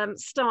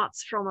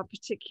starts from a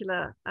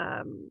particular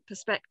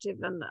perspective,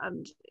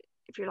 and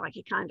if you like,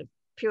 he kind of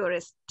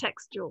purist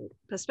textual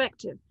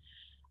perspective.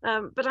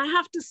 But I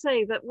have to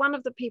say that one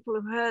of the people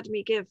who heard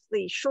me give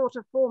the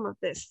shorter form of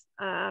this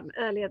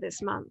earlier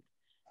this month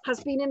has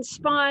been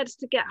inspired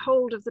to get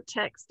hold of the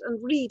text and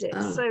read it.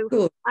 So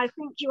good. I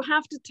think you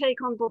have to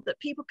take on board that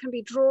people can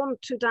be drawn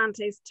to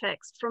Dante's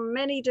text from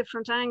many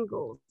different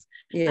angles.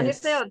 Yes. And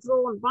if they are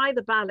drawn by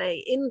the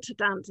ballet into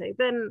Dante,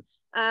 then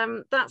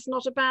that's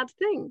not a bad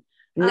thing.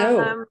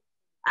 No.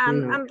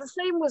 And the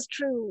same was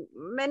true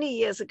many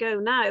years ago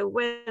now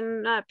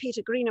when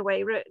Peter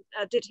Greenaway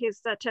did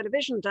his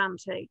television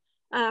Dante.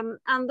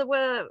 And there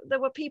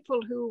were people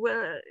who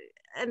were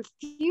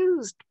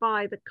enthused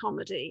by the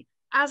comedy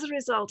as a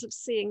result of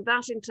seeing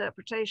that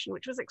interpretation,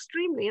 which was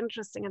extremely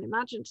interesting and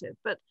imaginative.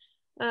 But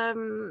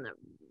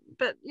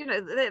you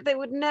know, they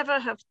would never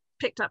have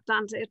picked up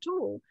Dante at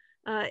all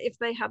if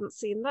they hadn't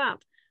seen that.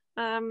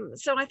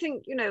 So I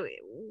think, you know,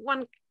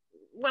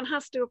 one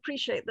has to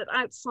appreciate that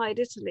outside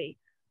Italy,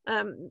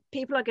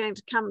 people are going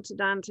to come to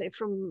Dante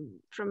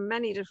from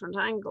many different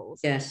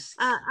angles. Yes.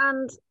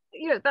 And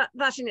you know,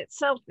 that in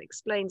itself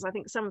explains, I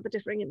think, some of the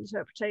differing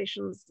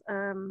interpretations,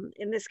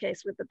 in this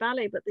case with the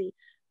ballet, but the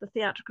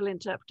theatrical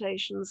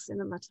interpretations,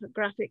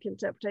 cinematographic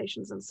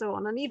interpretations, and so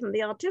on, and even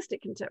the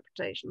artistic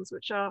interpretations,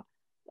 which are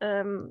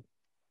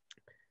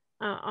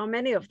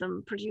many of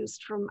them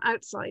produced from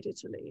outside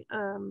Italy.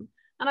 And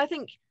I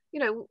think,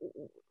 you know,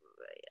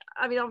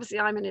 I mean, obviously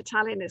I'm an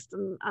Italianist,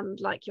 and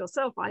like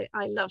yourself, I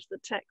love the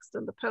text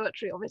and the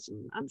poetry of it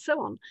and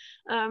so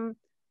on.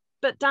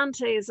 But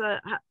Dante is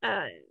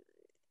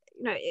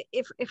you know,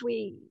 if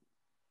we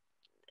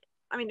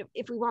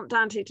want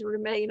Dante to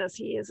remain as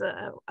he is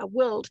a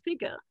world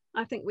figure,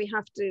 I think we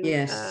have to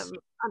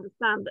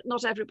understand that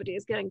not everybody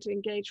is going to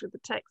engage with the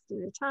text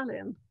in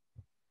Italian.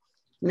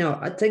 No,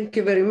 I thank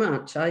you very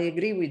much. I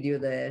agree with you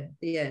there.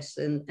 Yes,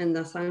 and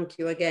I thank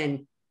you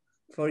again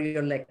for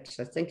your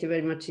lecture. Thank you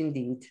very much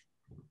indeed.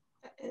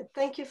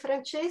 Thank you,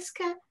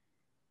 Francesca.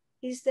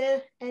 Is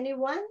there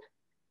anyone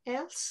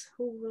else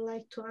who would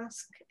like to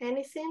ask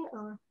anything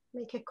or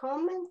make a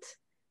comment?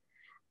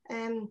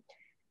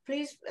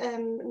 Please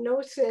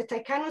note that I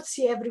cannot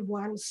see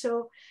everyone,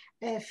 so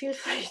feel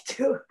free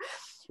to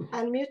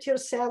unmute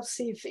yourselves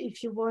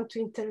if you want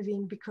to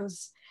intervene,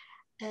 because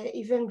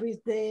even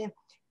with the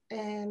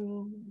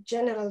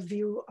general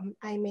view,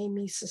 I may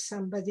miss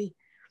somebody.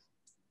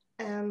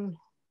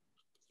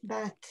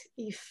 But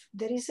if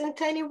there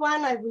isn't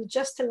anyone, I would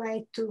just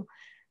like to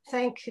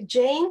thank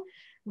Jane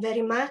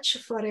very much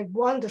for a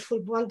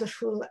wonderful,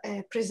 wonderful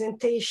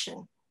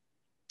presentation.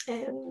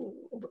 We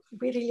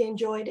really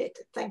enjoyed it.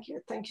 Thank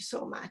you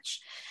so much.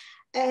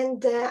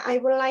 And I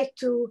would like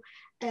to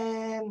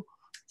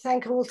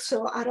thank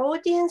also our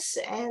audience,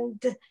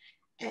 and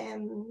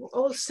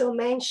also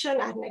mention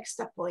our next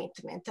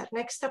appointment. Our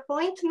next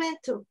appointment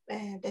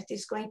that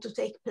is going to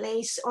take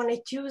place on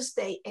a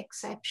Tuesday,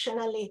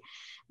 exceptionally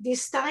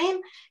this time,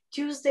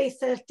 Tuesday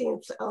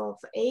 13th of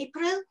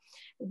April,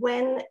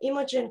 when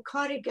Imogen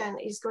Corrigan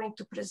is going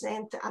to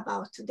present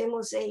about the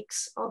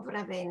mosaics of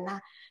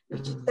Ravenna,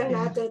 which is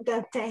another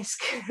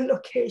Dantesque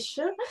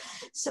location.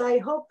 So I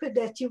hope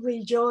that you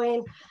will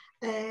join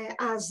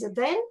us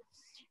then.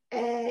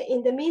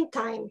 In the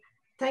meantime,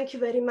 thank you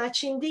very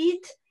much indeed,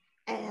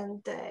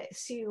 and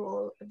see you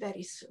all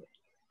very soon.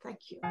 Thank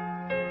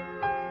you.